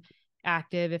been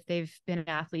active, if they've been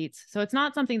athletes. So it's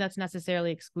not something that's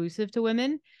necessarily exclusive to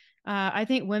women. I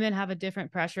think women have a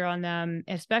different pressure on them,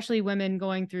 especially women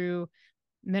going through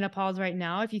menopause right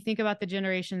now. If you think about the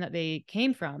generation that they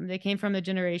came from the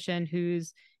generation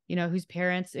whose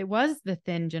parents, it was the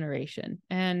thin generation.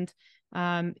 And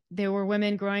there were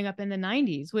women growing up in the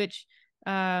 90s, which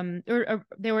or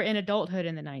they were in adulthood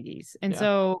in the 90s. And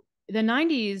so the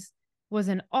 90s was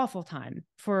an awful time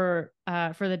for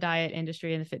the diet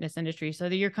industry and the fitness industry. So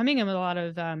that you're coming in with a lot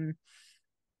of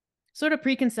sort of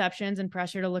preconceptions and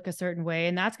pressure to look a certain way.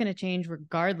 And that's going to change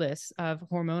regardless of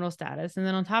hormonal status. And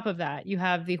then on top of that, you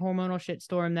have the hormonal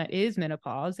shitstorm that is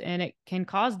menopause, and it can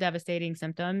cause devastating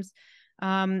symptoms.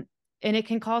 And it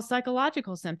can cause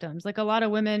psychological symptoms. Like a lot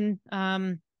of women,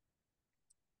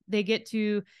 they get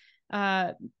to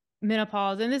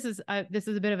menopause, and this is a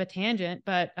bit of a tangent,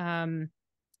 but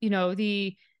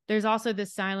there's also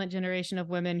this silent generation of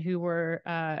women who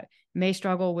may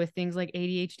struggle with things like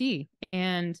ADHD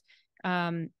and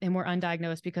were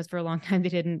undiagnosed because for a long time they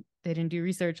didn't do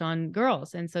research on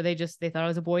girls, and so they thought it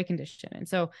was a boy condition. And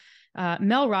so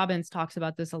Mel Robbins talks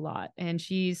about this a lot, and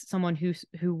she's someone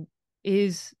who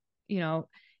is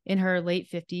in her late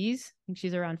 50s. I think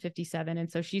she's around 57,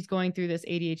 and so she's going through this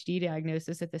ADHD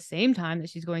diagnosis at the same time that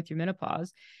she's going through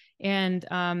menopause. And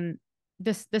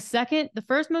the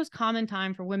first most common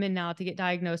time for women now to get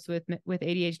diagnosed with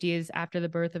ADHD is after the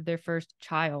birth of their first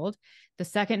child. The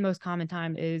second most common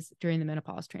time is during the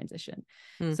menopause transition.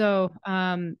 So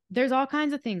there's all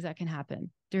kinds of things that can happen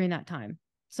during that time.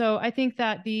 So I think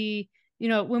that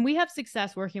when we have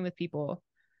success working with people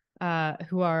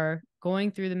who are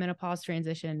going through the menopause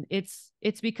transition, it's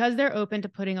because they're open to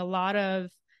putting a lot of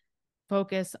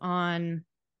focus on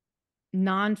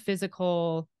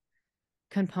non-physical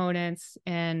components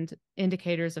and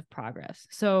indicators of progress.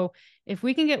 So if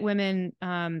we can get women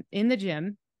in the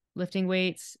gym, lifting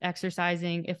weights,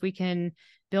 exercising, if we can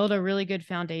build a really good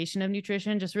foundation of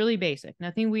nutrition, just really basic,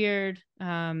 nothing weird,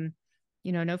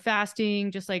 no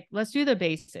fasting, just like, let's do the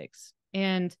basics.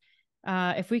 And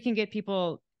if we can get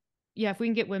people, if we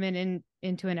can get women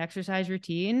into an exercise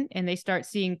routine and they start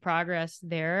seeing progress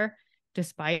there,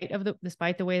 despite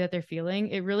the way that they're feeling,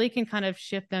 it really can kind of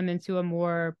shift them into a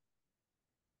more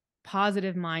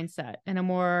positive mindset and a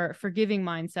more forgiving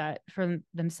mindset for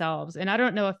themselves. And I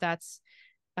don't know if that's,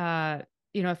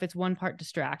 if it's one part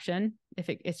distraction, if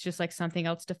it's just like something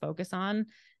else to focus on,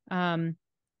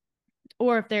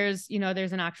 or if there's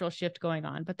an actual shift going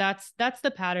on. But that's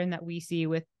the pattern that we see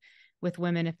with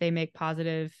women if they make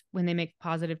positive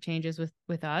changes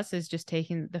with us, is just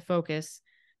taking the focus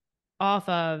off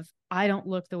of, I don't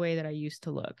look the way that I used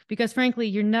to look, because frankly,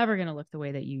 you're never going to look the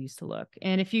way that you used to look.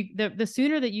 And if you, the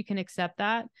sooner that you can accept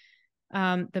that,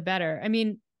 the better. I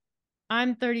mean,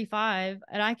 I'm 35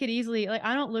 and I could easily, like,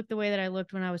 I don't look the way that I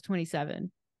looked when I was 27,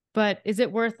 but is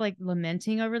it worth like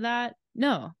lamenting over that?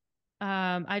 No.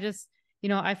 I just,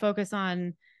 I focus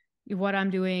on what I'm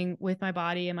doing with my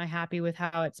body. Am I happy with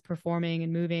how it's performing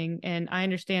and moving? And I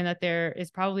understand that there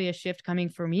is probably a shift coming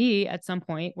for me at some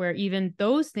point where even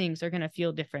those things are going to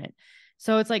feel different.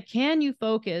 So it's like, can you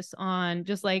focus on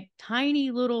just like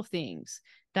tiny little things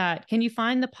can you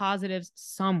find the positives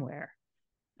somewhere?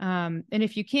 And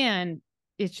if you can,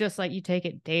 it's just like you take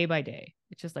it day by day.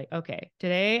 It's just like, okay,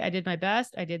 today I did my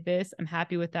best. I did this. I'm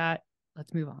happy with that.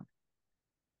 Let's move on.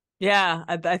 Yeah,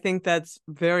 I think that's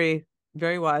very,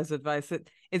 very wise advice.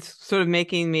 It's sort of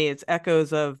it's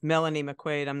echoes of Melanie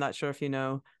McQuaid. I'm not sure if you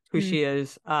know who she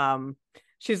is.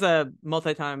 She's a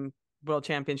multi-time world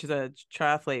champion. She's a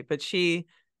triathlete, but she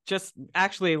just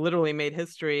actually literally made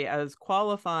history as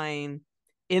qualifying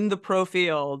in the pro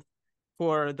field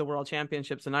for the world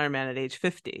championships in Ironman at age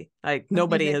 50. Like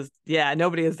nobody has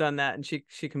done that. And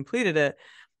she completed it.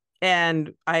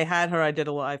 And I did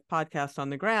a live podcast on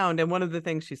the ground. And one of the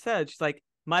things she said, she's like,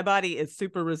 my body is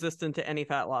super resistant to any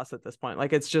fat loss at this point.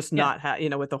 Like it's just not,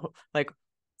 with the, like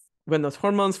when those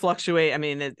hormones fluctuate, I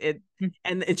mean,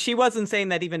 and she wasn't saying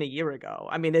that even a year ago.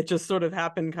 I mean, it just sort of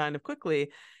happened kind of quickly,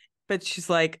 but she's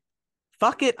like,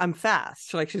 fuck it, I'm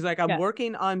fast. She's like, I'm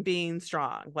working on being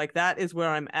strong. Like that is where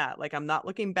I'm at. Like I'm not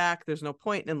looking back. There's no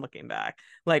point in looking back.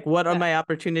 Like what are my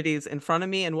opportunities in front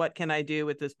of me and what can I do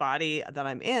with this body that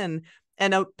I'm in?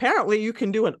 And apparently you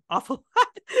can do an awful lot,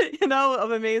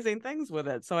 of amazing things with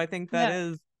it. So I think that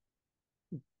is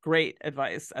great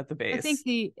advice at the base. I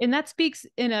think and that speaks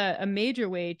in a major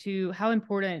way to how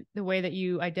important the way that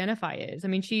you identify is. I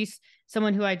mean, she's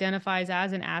someone who identifies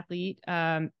as an athlete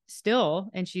still,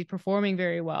 and she's performing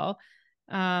very well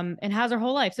and has her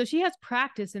whole life. So she has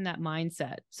practice in that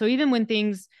mindset. So even when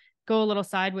things go a little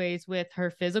sideways with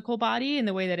her physical body and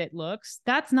the way that it looks,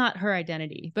 that's not her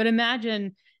identity. But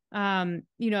imagine,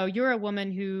 you're a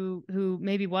woman who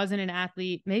maybe wasn't an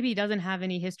athlete, maybe doesn't have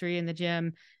any history in the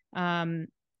gym,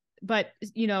 but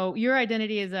your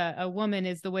identity as a woman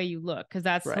is the way you look, because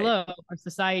that's hello, our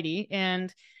society.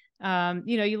 And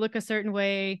you look a certain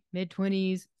way,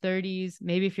 mid-20s, 30s,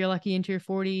 maybe if you're lucky into your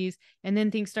 40s, and then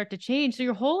things start to change. So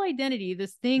your whole identity,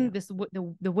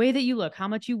 the way that you look, how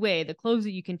much you weigh, the clothes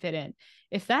that you can fit in,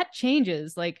 if that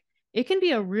changes, like it can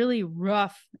be a really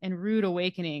rough and rude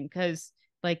awakening, because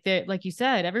like you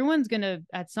said, everyone's gonna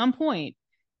at some point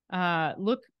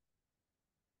look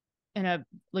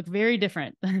very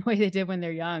different than the way they did when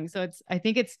they're young. So I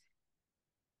think it's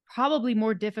probably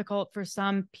more difficult for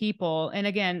some people. And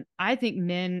again, I think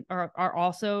men are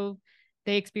also,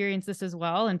 they experience this as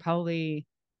well and probably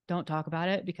don't talk about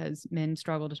it because men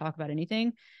struggle to talk about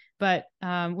anything. But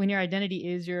when your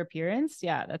identity is your appearance,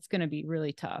 that's going to be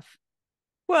really tough.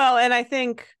 Well, and I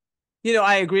think,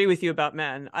 I agree with you about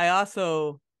men. I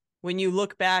also, when you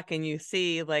look back and you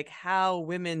see like how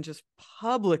women just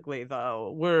publicly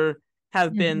though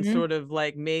have been sort of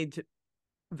like made to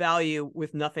value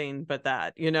with nothing but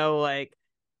that, like,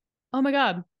 oh my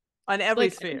God, on every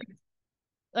sphere.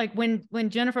 Like when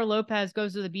Jennifer Lopez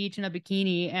goes to the beach in a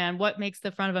bikini and what makes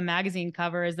the front of a magazine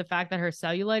cover is the fact that her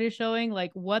cellulite is showing,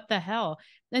 like what the hell?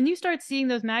 Then you start seeing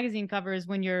those magazine covers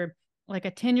when you're like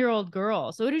a 10-year-old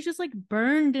girl. So it is just like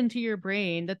burned into your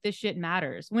brain that this shit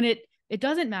matters when it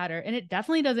doesn't matter. And it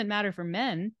definitely doesn't matter for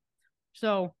men.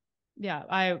 So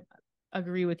I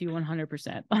agree with you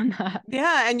 100% on that.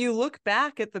 Yeah. And you look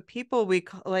back at the people the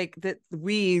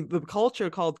culture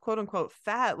called quote unquote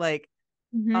fat, like,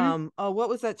 what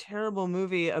was that terrible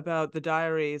movie about the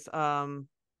diaries?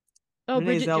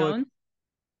 Bridget Jones.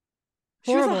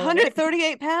 She was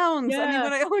 138 pounds. Yeah. I mean,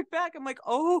 when I look back, I'm like,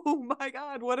 oh my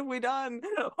God, what have we done?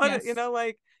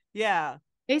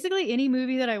 Basically any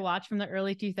movie that I watch from the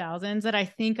early 2000s that I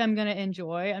think I'm going to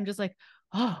enjoy, I'm just like,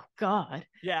 oh God,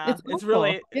 Yeah, it's it's awful.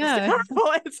 really, it's Yeah.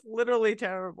 terrible. It's literally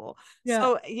terrible. Yeah.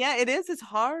 So yeah, it is. It's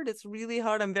hard. It's really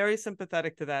hard. I'm very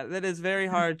sympathetic to that. That is very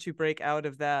hard to break out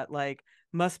of that, like,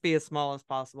 must be as small as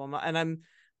possible. And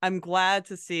I'm glad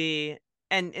to see,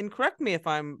 and correct me if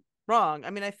I'm wrong. I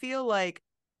mean, I feel like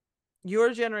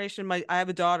your generation, I have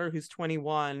a daughter who's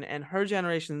 21, and her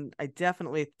generation, I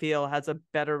definitely feel, has a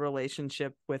better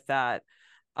relationship with that.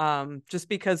 Just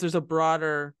because there's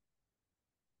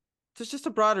just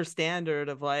a broader standard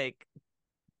of like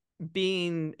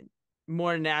being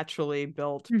more naturally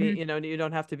built, Mhm. being, you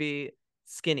don't have to be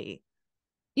skinny.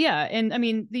 Yeah, and I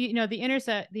mean, the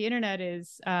internet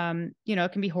is, it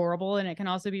can be horrible and it can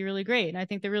also be really great. And I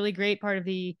think the really great part of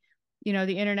the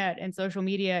internet and social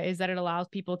media is that it allows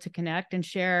people to connect and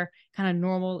share kind of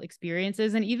normal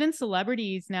experiences. And even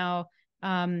celebrities now,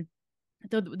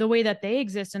 the way that they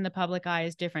exist in the public eye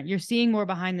is different. You're seeing more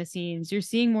behind the scenes. You're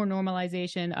seeing more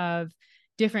normalization of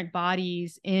different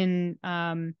bodies in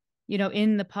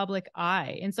the public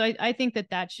eye. And so I think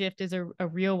that shift is a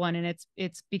real one. And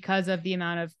it's because of the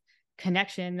amount of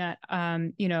connection that,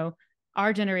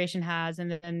 our generation has,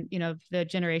 and then, the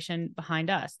generation behind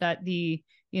us, that the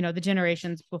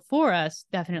generations before us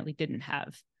definitely didn't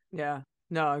have. Yeah,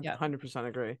 no, I Yeah. 100%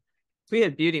 agree. We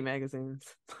had beauty magazines.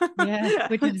 Yeah.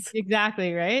 Which is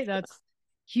exactly right. That's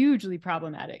hugely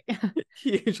problematic.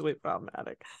 Hugely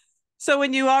problematic. So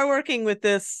when you are working with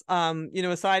this,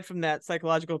 aside from that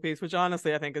psychological piece, which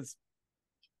honestly I think is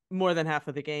more than half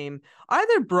of the game, are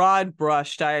there broad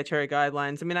brush dietary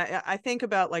guidelines? I mean, I think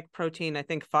about like protein, I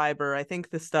think fiber, I think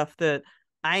the stuff that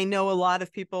I know a lot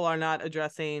of people are not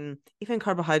addressing, even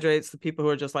carbohydrates, the people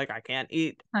who are just like, I can't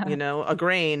eat, a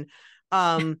grain.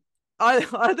 Um,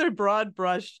 are there broad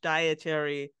brush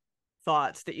dietary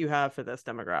thoughts that you have for this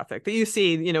demographic that you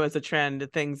see, as a trend,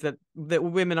 things that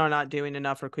women are not doing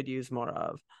enough or could use more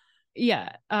of?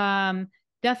 Yeah.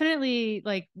 Definitely,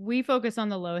 like, we focus on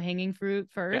the low hanging fruit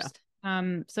Yeah. first.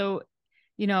 I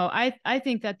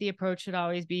think that the approach should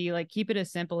always be like, keep it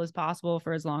as simple as possible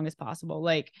for as long as possible.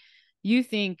 Like, you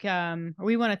think, or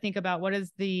we want to think about what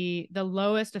is the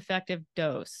lowest effective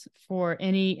dose for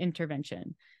any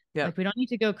intervention. Yeah. Like, we don't need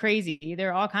to go crazy. There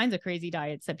are all kinds of crazy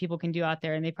diets that people can do out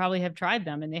there, and they probably have tried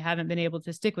them and they haven't been able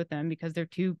to stick with them because they're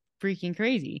too freaking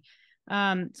crazy.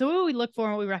 So what we look for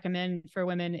and what we recommend for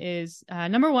women is,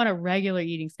 number one, a regular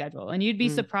eating schedule. And you'd be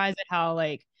Mm. surprised at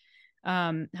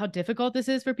how difficult this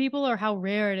is for people, or how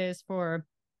rare it is for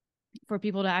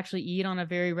people to actually eat on a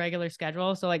very regular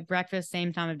schedule. So like breakfast,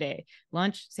 same time of day,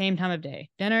 lunch, same time of day,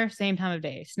 dinner, same time of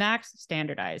day, snacks,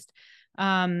 standardized.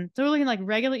 So we're looking like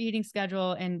regular eating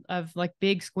schedule and of like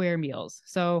big square meals.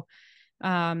 So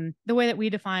the way that we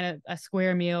define a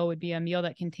square meal would be a meal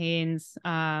that contains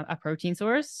a protein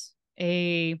source,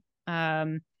 a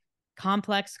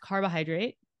complex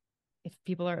carbohydrate. If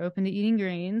people are open to eating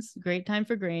grains, great time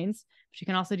for grains. But you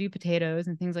can also do potatoes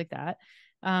and things like that.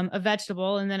 A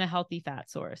vegetable, and then a healthy fat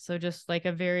source. So just like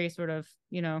a very sort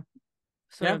Yeah.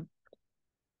 of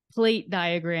plate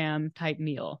diagram type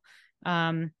meal.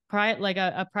 Like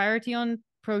a priority on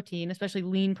protein, especially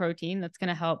lean protein, that's going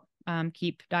to help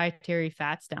keep dietary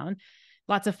fats down.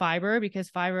 Lots of fiber, because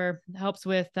fiber helps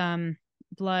with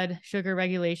blood sugar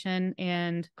regulation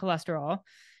and cholesterol.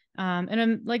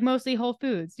 And like mostly whole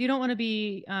foods. You don't want to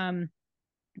be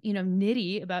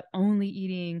nitty about only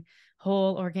eating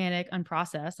whole, organic,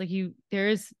 unprocessed. Like, there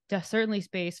is certainly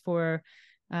space for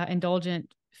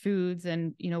indulgent foods,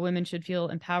 and women should feel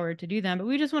empowered to do them. But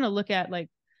we just want to look at, like,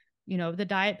 the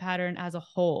diet pattern as a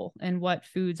whole, and what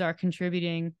foods are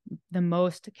contributing the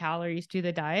most calories to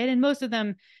the diet. And most of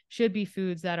them should be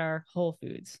foods that are whole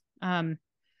foods.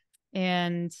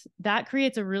 And that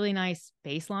creates a really nice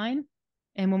baseline.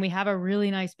 And when we have a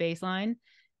really nice baseline,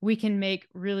 we can make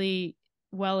really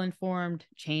well-informed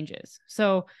changes.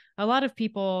 So a lot of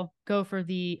people go for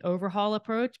the overhaul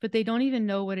approach, but they don't even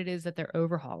know what it is that they're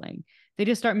overhauling. They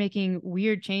just start making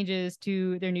weird changes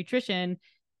to their nutrition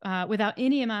without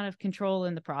any amount of control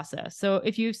in the process. So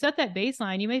if you set that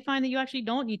baseline, you may find that you actually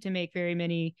don't need to make very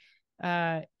many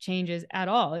changes at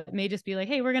all. It may just be like,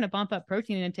 hey, we're going to bump up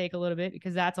protein intake a little bit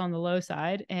because that's on the low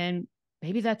side. And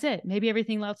maybe that's it. Maybe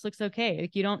everything else looks okay.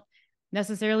 Like, you don't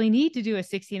necessarily need to do a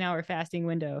 16-hour fasting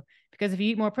window, because if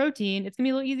you eat more protein, it's going to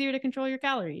be a little easier to control your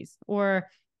calories. Or,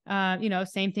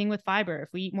 same thing with fiber.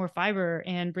 If we eat more fiber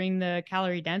and bring the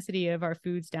calorie density of our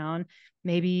foods down,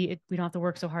 maybe we don't have to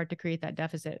work so hard to create that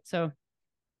deficit. So,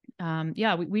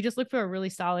 we just look for a really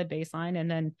solid baseline, and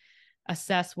then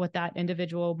assess what that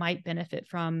individual might benefit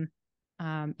from,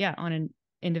 on an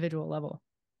individual level.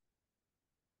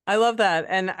 I love that.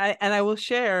 And I will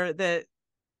share that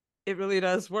it really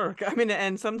does work. I mean,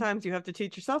 and sometimes you have to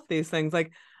teach yourself these things.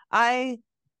 Like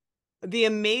the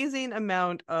amazing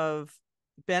amount of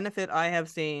benefit I have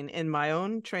seen in my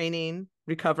own training,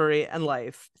 recovery, and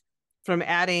life from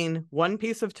adding one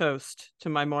piece of toast to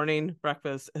my morning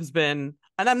breakfast has been,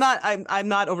 and I'm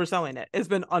not overselling it. It's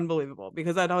been unbelievable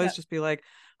because I'd always just be like,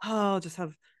 oh, I'll just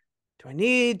have, do I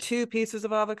need 2 pieces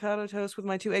of avocado toast with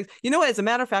my 2 eggs? You know what? As a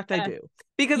matter of fact, I do.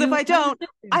 Because if I don't,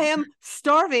 I am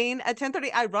starving at 10:30.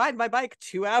 I ride my bike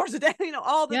 2 hours a day,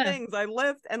 all the things I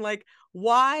lift, and like,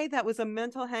 why that was a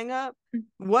mental hang up.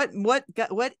 What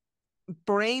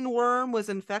brain worm was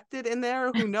infected in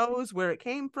there? Who knows where it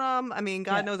came from? I mean,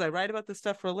 God knows I write about this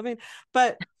stuff for a living.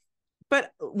 But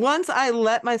once I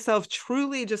let myself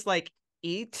truly just like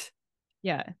eat,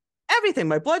 everything,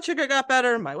 my blood sugar got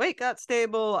better, my weight got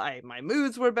stable, my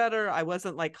moods were better. I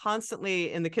wasn't like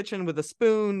constantly in the kitchen with a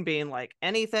spoon being like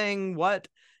anything,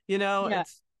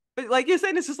 it's, but like you're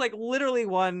saying, it's just like literally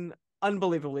one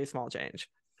unbelievably small change.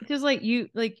 Because like you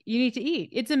need to eat.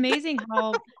 It's amazing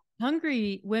how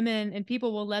hungry women and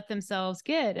people will let themselves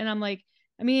get. And I'm like,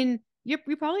 I mean, you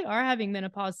probably are having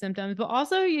menopause symptoms, but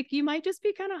also you might just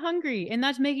be kind of hungry, and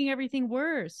that's making everything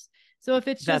worse. So if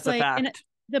it's just like, and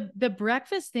the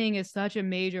breakfast thing is such a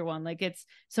major one. Like, it's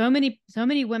so many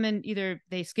women, either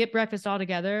they skip breakfast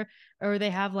altogether, or they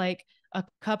have like a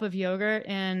cup of yogurt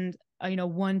and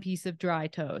one piece of dry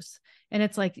toast. And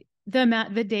it's like,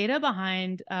 the data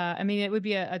behind, I mean, it would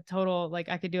be a total, like,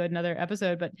 I could do another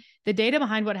episode, but the data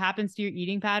behind what happens to your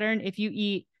eating pattern if you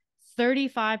eat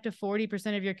 35 to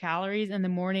 40% of your calories in the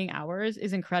morning hours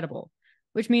is incredible.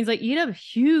 Which means like eat a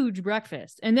huge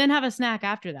breakfast and then have a snack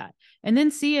after that, and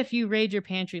then see if you raid your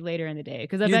pantry later in the day,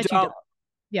 because I bet you don't.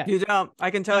 Yeah, you don't.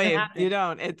 I can tell you, you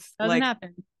don't. It's doesn't like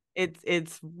happen.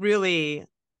 It's really,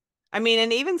 I mean,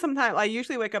 and even sometimes I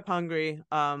usually wake up hungry.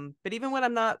 But even when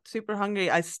I'm not super hungry,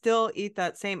 I still eat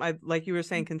that same, like you were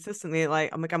saying, consistently. Like,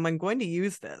 I'm going to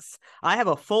use this. I have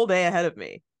a full day ahead of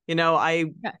me.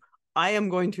 I am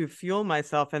going to fuel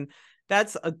myself. And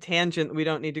that's a tangent we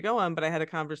don't need to go on, but I had a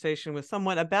conversation with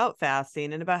someone about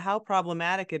fasting and about how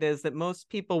problematic it is that most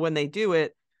people, when they do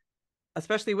it,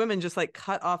 especially women, just like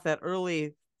cut off that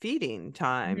early feeding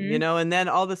time, and then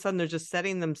all of a sudden they're just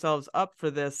setting themselves up for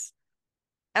this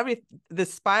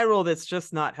spiral that's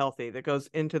just not healthy, that goes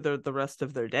into the rest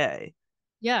of their day.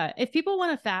 Yeah. If people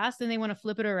want to fast and they want to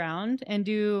flip it around and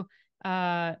do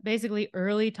basically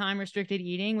early time restricted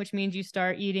eating, which means you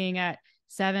start eating at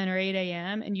 7 or 8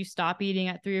 a.m. and you stop eating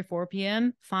at 3 or 4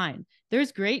 p.m., fine.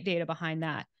 There's great data behind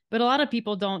that. But a lot of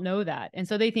people don't know that. And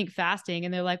so they think fasting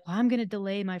and they're like, well, I'm going to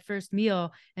delay my first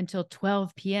meal until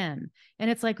 12 p.m. And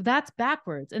it's like, that's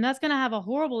backwards. And that's going to have a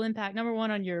horrible impact, number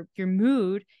one, on your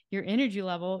mood, your energy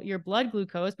level, your blood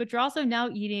glucose, but you're also now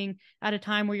eating at a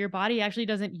time where your body actually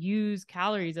doesn't use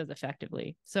calories as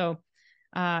effectively. So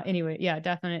anyway, yeah,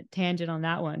 definite tangent on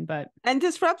that one, and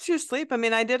disrupts your sleep. I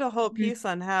mean, I did a whole piece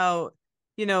on how,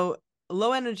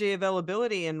 low energy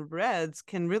availability in reds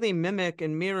can really mimic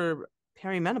and mirror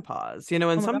perimenopause,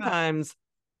 and sometimes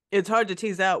it's hard to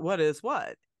tease out what is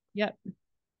what. Yep.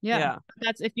 Yeah.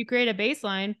 That's, if you create a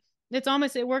baseline,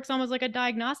 it works almost like a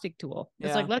diagnostic tool.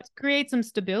 It's like, let's create some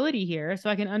stability here so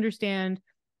I can understand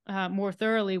more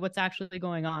thoroughly what's actually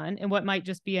going on and what might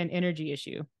just be an energy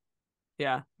issue.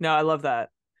 Yeah. No, I love that.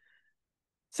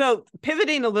 So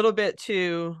pivoting a little bit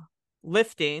to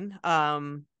lifting,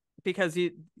 because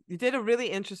you did a really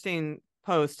interesting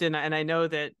post, and I know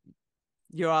that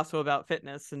you're also about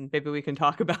fitness, and maybe we can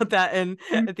talk about that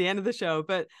at the end of the show.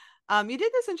 But you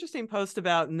did this interesting post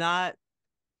about not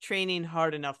training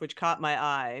hard enough, which caught my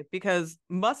eye, because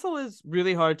muscle is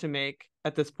really hard to make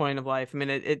at this point of life. I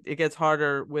mean, it gets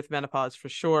harder with menopause for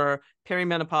sure.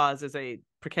 Perimenopause is a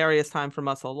precarious time for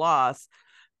muscle loss.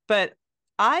 But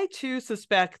I too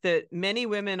suspect that many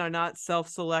women are not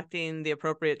self-selecting the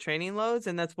appropriate training loads,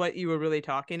 and that's what you were really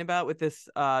talking about with this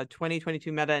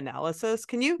 2022 meta-analysis.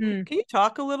 Can you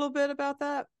talk a little bit about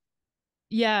that?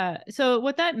 Yeah. So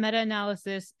what that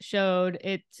meta-analysis showed,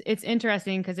 it's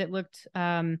interesting because it looked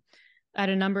at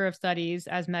a number of studies,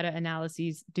 as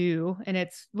meta-analyses do. And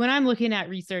it's, when I'm looking at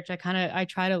research, I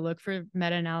try to look for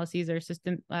meta-analyses or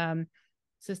system.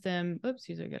 Oops,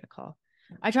 user get a call.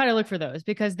 I try to look for those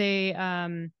because they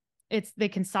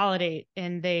consolidate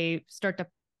and they start to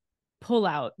pull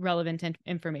out relevant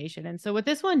information. And so what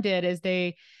this one did is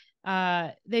they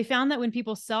found that when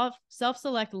people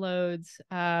self-select loads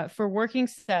for working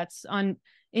sets on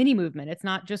any movement, it's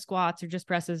not just squats or just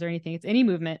presses or anything, it's any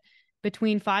movement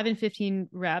between 5 and 15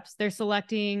 reps, they're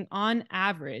selecting on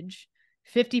average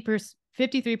 53%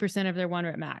 of their 1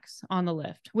 rep max on the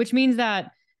lift, which means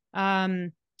that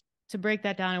to break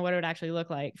that down and what it would actually look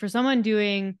like for someone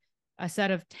doing a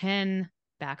set of 10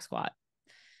 back squat,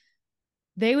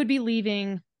 they would be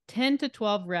leaving 10 to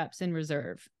 12 reps in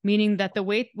reserve, meaning that the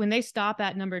weight, when they stop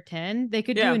at number 10, they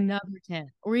could do another 10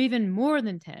 or even more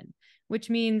than 10, which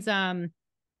means,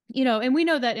 you know, and we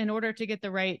know that in order to get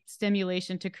the right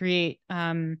stimulation to create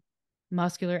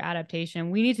muscular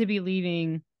adaptation, we need to be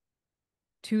leaving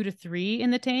 2 to 3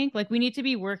 in the tank. Like we need to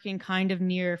be working kind of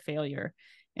near failure.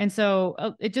 And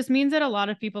so it just means that a lot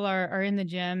of people are in the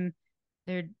gym.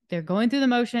 They're going through the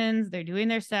motions, they're doing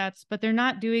their sets, but they're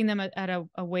not doing them at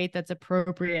a weight that's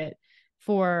appropriate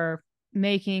for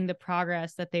making the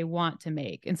progress that they want to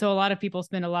make. And so a lot of people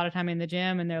spend a lot of time in the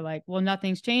gym and they're like, well,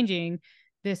 nothing's changing.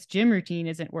 This gym routine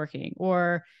isn't working,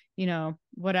 or, you know,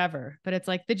 whatever. But it's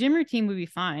like the gym routine will be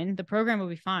fine. The program will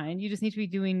be fine. You just need to be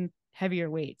doing heavier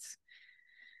weights.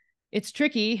 It's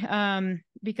tricky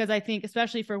because I think,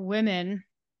 especially for women,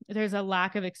 there's a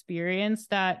lack of experience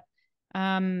that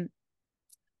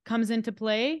comes into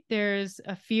play. There's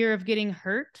a fear of getting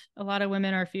hurt. A lot of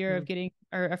women are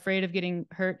afraid of getting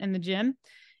hurt in the gym.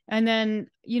 And then,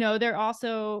 you know, they're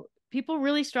also, people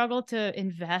really struggle to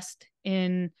invest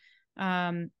in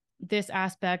this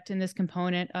aspect and this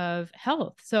component of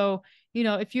health. So, you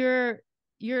know, if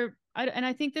and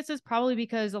I think this is probably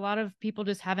because a lot of people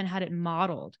just haven't had it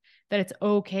modeled that it's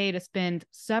okay to spend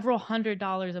several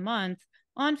 $100s a month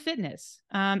on fitness.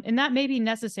 And that may be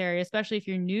necessary, especially if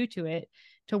you're new to it,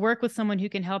 to work with someone who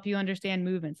can help you understand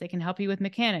movements. They can help you with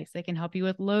mechanics. They can help you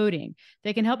with loading.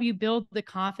 They can help you build the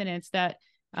confidence that,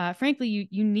 frankly,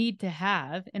 you need to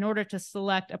have in order to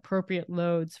select appropriate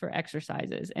loads for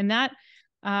exercises. And that,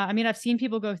 I mean, I've seen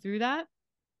people go through that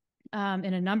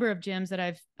in a number of gyms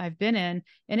that I've been in,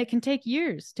 and it can take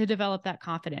years to develop that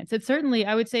confidence. It's certainly,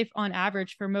 I would say, on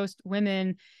average, for most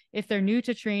women, if they're new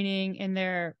to training in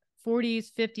their 40s,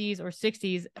 50s, or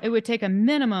 60s, it would take a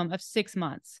minimum of 6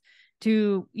 months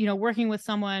to, you know, working with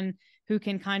someone who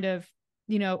can kind of,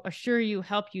 you know, assure you,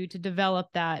 help you to develop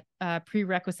that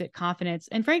prerequisite confidence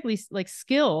and, frankly, like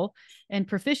skill and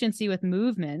proficiency with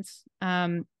movements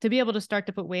to be able to start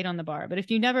to put weight on the bar. But if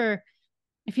you never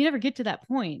get to that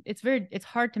point, it's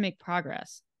hard to make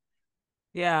progress.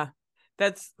 Yeah,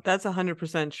 that's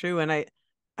 100% true. And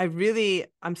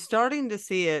I'm starting to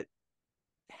see it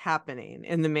happening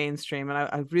in the mainstream. And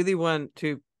I really want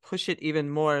to push it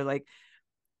even more. Like,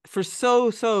 for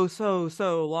so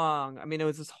long, I mean, it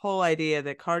was this whole idea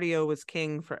that cardio was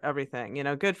king for everything, you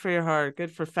know, good for your heart,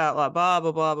 good for fat loss, blah,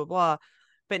 blah, blah, blah, blah.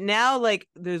 But now, like,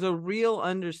 there's a real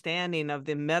understanding of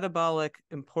the metabolic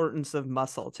importance of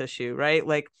muscle tissue, right?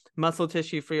 Like, muscle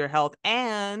tissue for your health.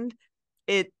 And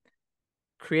it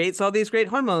creates all these great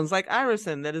hormones like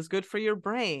irisin that is good for your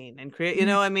brain and create, you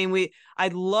know, I mean,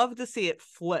 I'd love to see it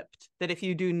flipped, that if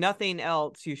you do nothing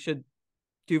else, you should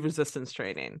do resistance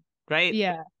training. Right.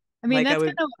 Yeah. I mean, that's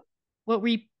kind of what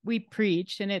we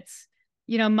preach. And it's,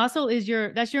 you know, muscle is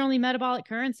that's your only metabolic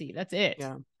currency. That's it.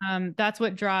 Yeah. That's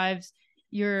what drives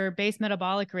your base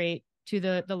metabolic rate to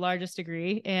the largest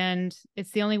degree. And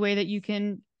it's the only way that you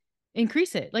can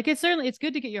increase it. Like, it's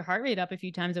good to get your heart rate up a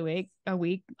few times a week,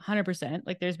 100%.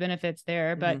 Like, there's benefits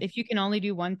there. But if you can only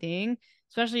do one thing,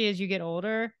 especially as you get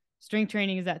older, strength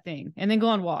training is that thing. And then go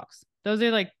on walks. Those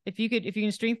are, like, if you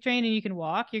can strength train and you can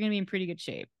walk, you're going to be in pretty good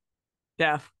shape.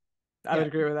 Yeah, I would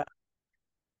agree with that.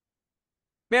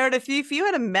 Meredith, if you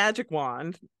had a magic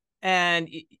wand, and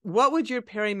what would your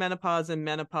perimenopause and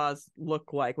menopause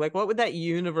look like? Like, what would that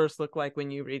universe look like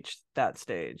when you reached that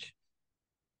stage?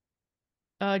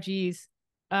 Oh, geez.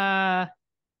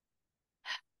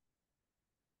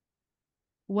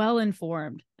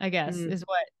 Well-informed, I guess, is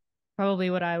probably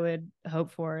what I would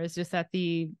hope for, is just that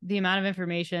the amount of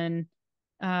information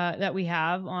that we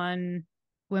have on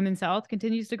women's health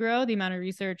continues to grow. The amount of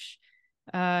research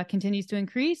continues to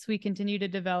increase. We continue to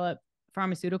develop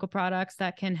pharmaceutical products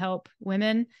that can help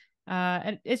women.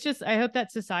 And it's just, I hope that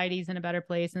society's in a better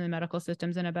place and the medical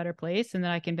system's in a better place, and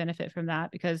that I can benefit from that,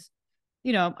 because,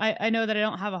 you know, I know that I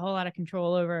don't have a whole lot of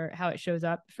control over how it shows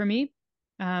up for me.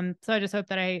 So I just hope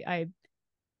that I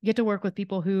get to work with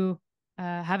people who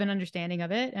have an understanding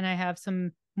of it, and I have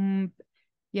some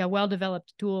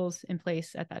well-developed tools in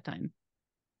place at that time.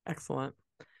 Excellent.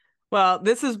 Well,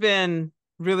 this has been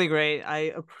really great.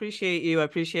 I appreciate you. I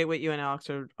appreciate what you and Alex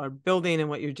are building and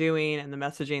what you're doing and the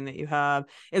messaging that you have.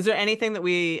 Is there anything that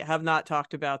we have not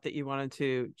talked about that you wanted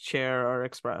to share or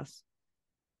express?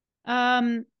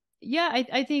 Yeah,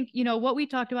 I think, you know, what we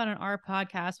talked about on our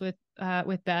podcast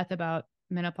with Beth about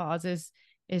menopause is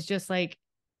just like,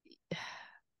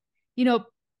 you know,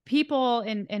 people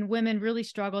and women really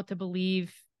struggle to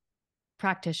believe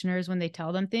practitioners when they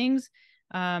tell them things.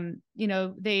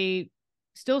 they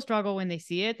still struggle when they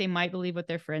see it. They might believe what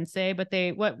their friends say, but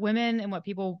what women and what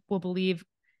people will believe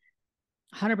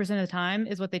 100% of the time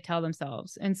is what they tell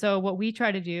themselves. And so what we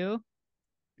try to do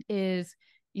is,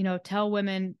 tell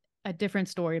women a different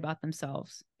story about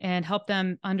themselves and help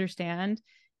them understand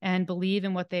and believe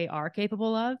in what they are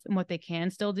capable of and what they can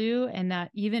still do. And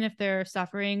that even if they're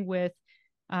suffering with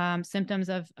symptoms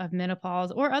of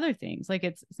menopause or other things, like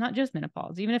it's not just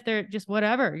menopause, even if they're just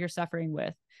whatever you're suffering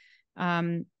with,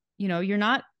 you're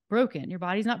not broken. Your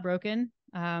body's not broken.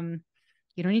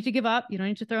 You don't need to give up. You don't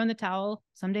need to throw in the towel.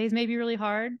 Some days may be really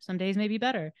hard. Some days may be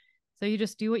better. So you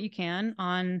just do what you can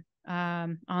on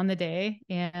the day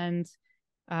and,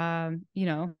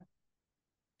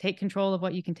 take control of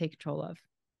what you can take control of.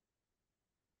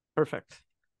 Perfect.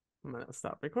 I'm going to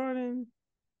stop recording.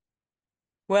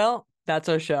 Well, that's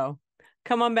our show.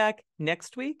 Come on back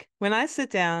next week when I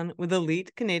sit down with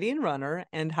elite Canadian runner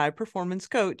and high performance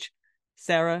coach,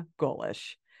 Sarah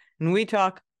Golish. And we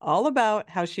talk all about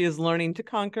how she is learning to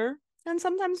conquer and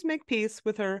sometimes make peace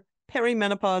with her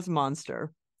perimenopause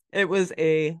monster. It was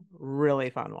a really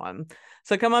fun one.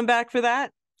 So come on back for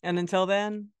that. And until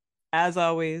then, as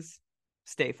always,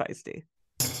 stay feisty.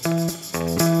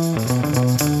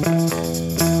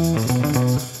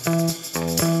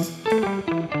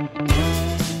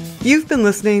 You've been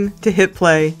listening to Hit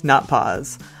Play, Not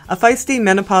Pause, a feisty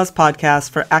menopause podcast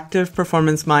for active,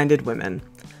 performance-minded women.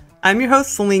 I'm your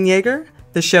host, Celine Yeager.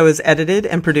 The show is edited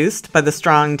and produced by the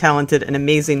strong, talented, and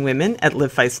amazing women at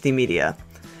Live Feisty Media.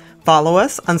 Follow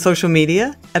us on social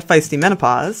media at Feisty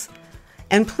Menopause.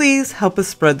 And please help us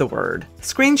spread the word.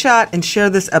 Screenshot and share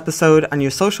this episode on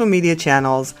your social media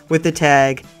channels with the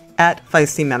tag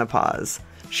 @FeistyMenopause.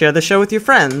 Share the show with your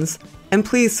friends. And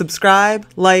please subscribe,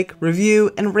 like,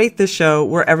 review, and rate this show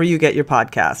wherever you get your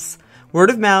podcasts. Word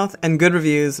of mouth and good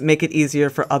reviews make it easier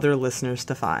for other listeners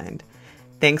to find.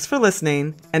 Thanks for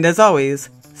listening, and as always,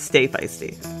 stay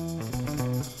feisty.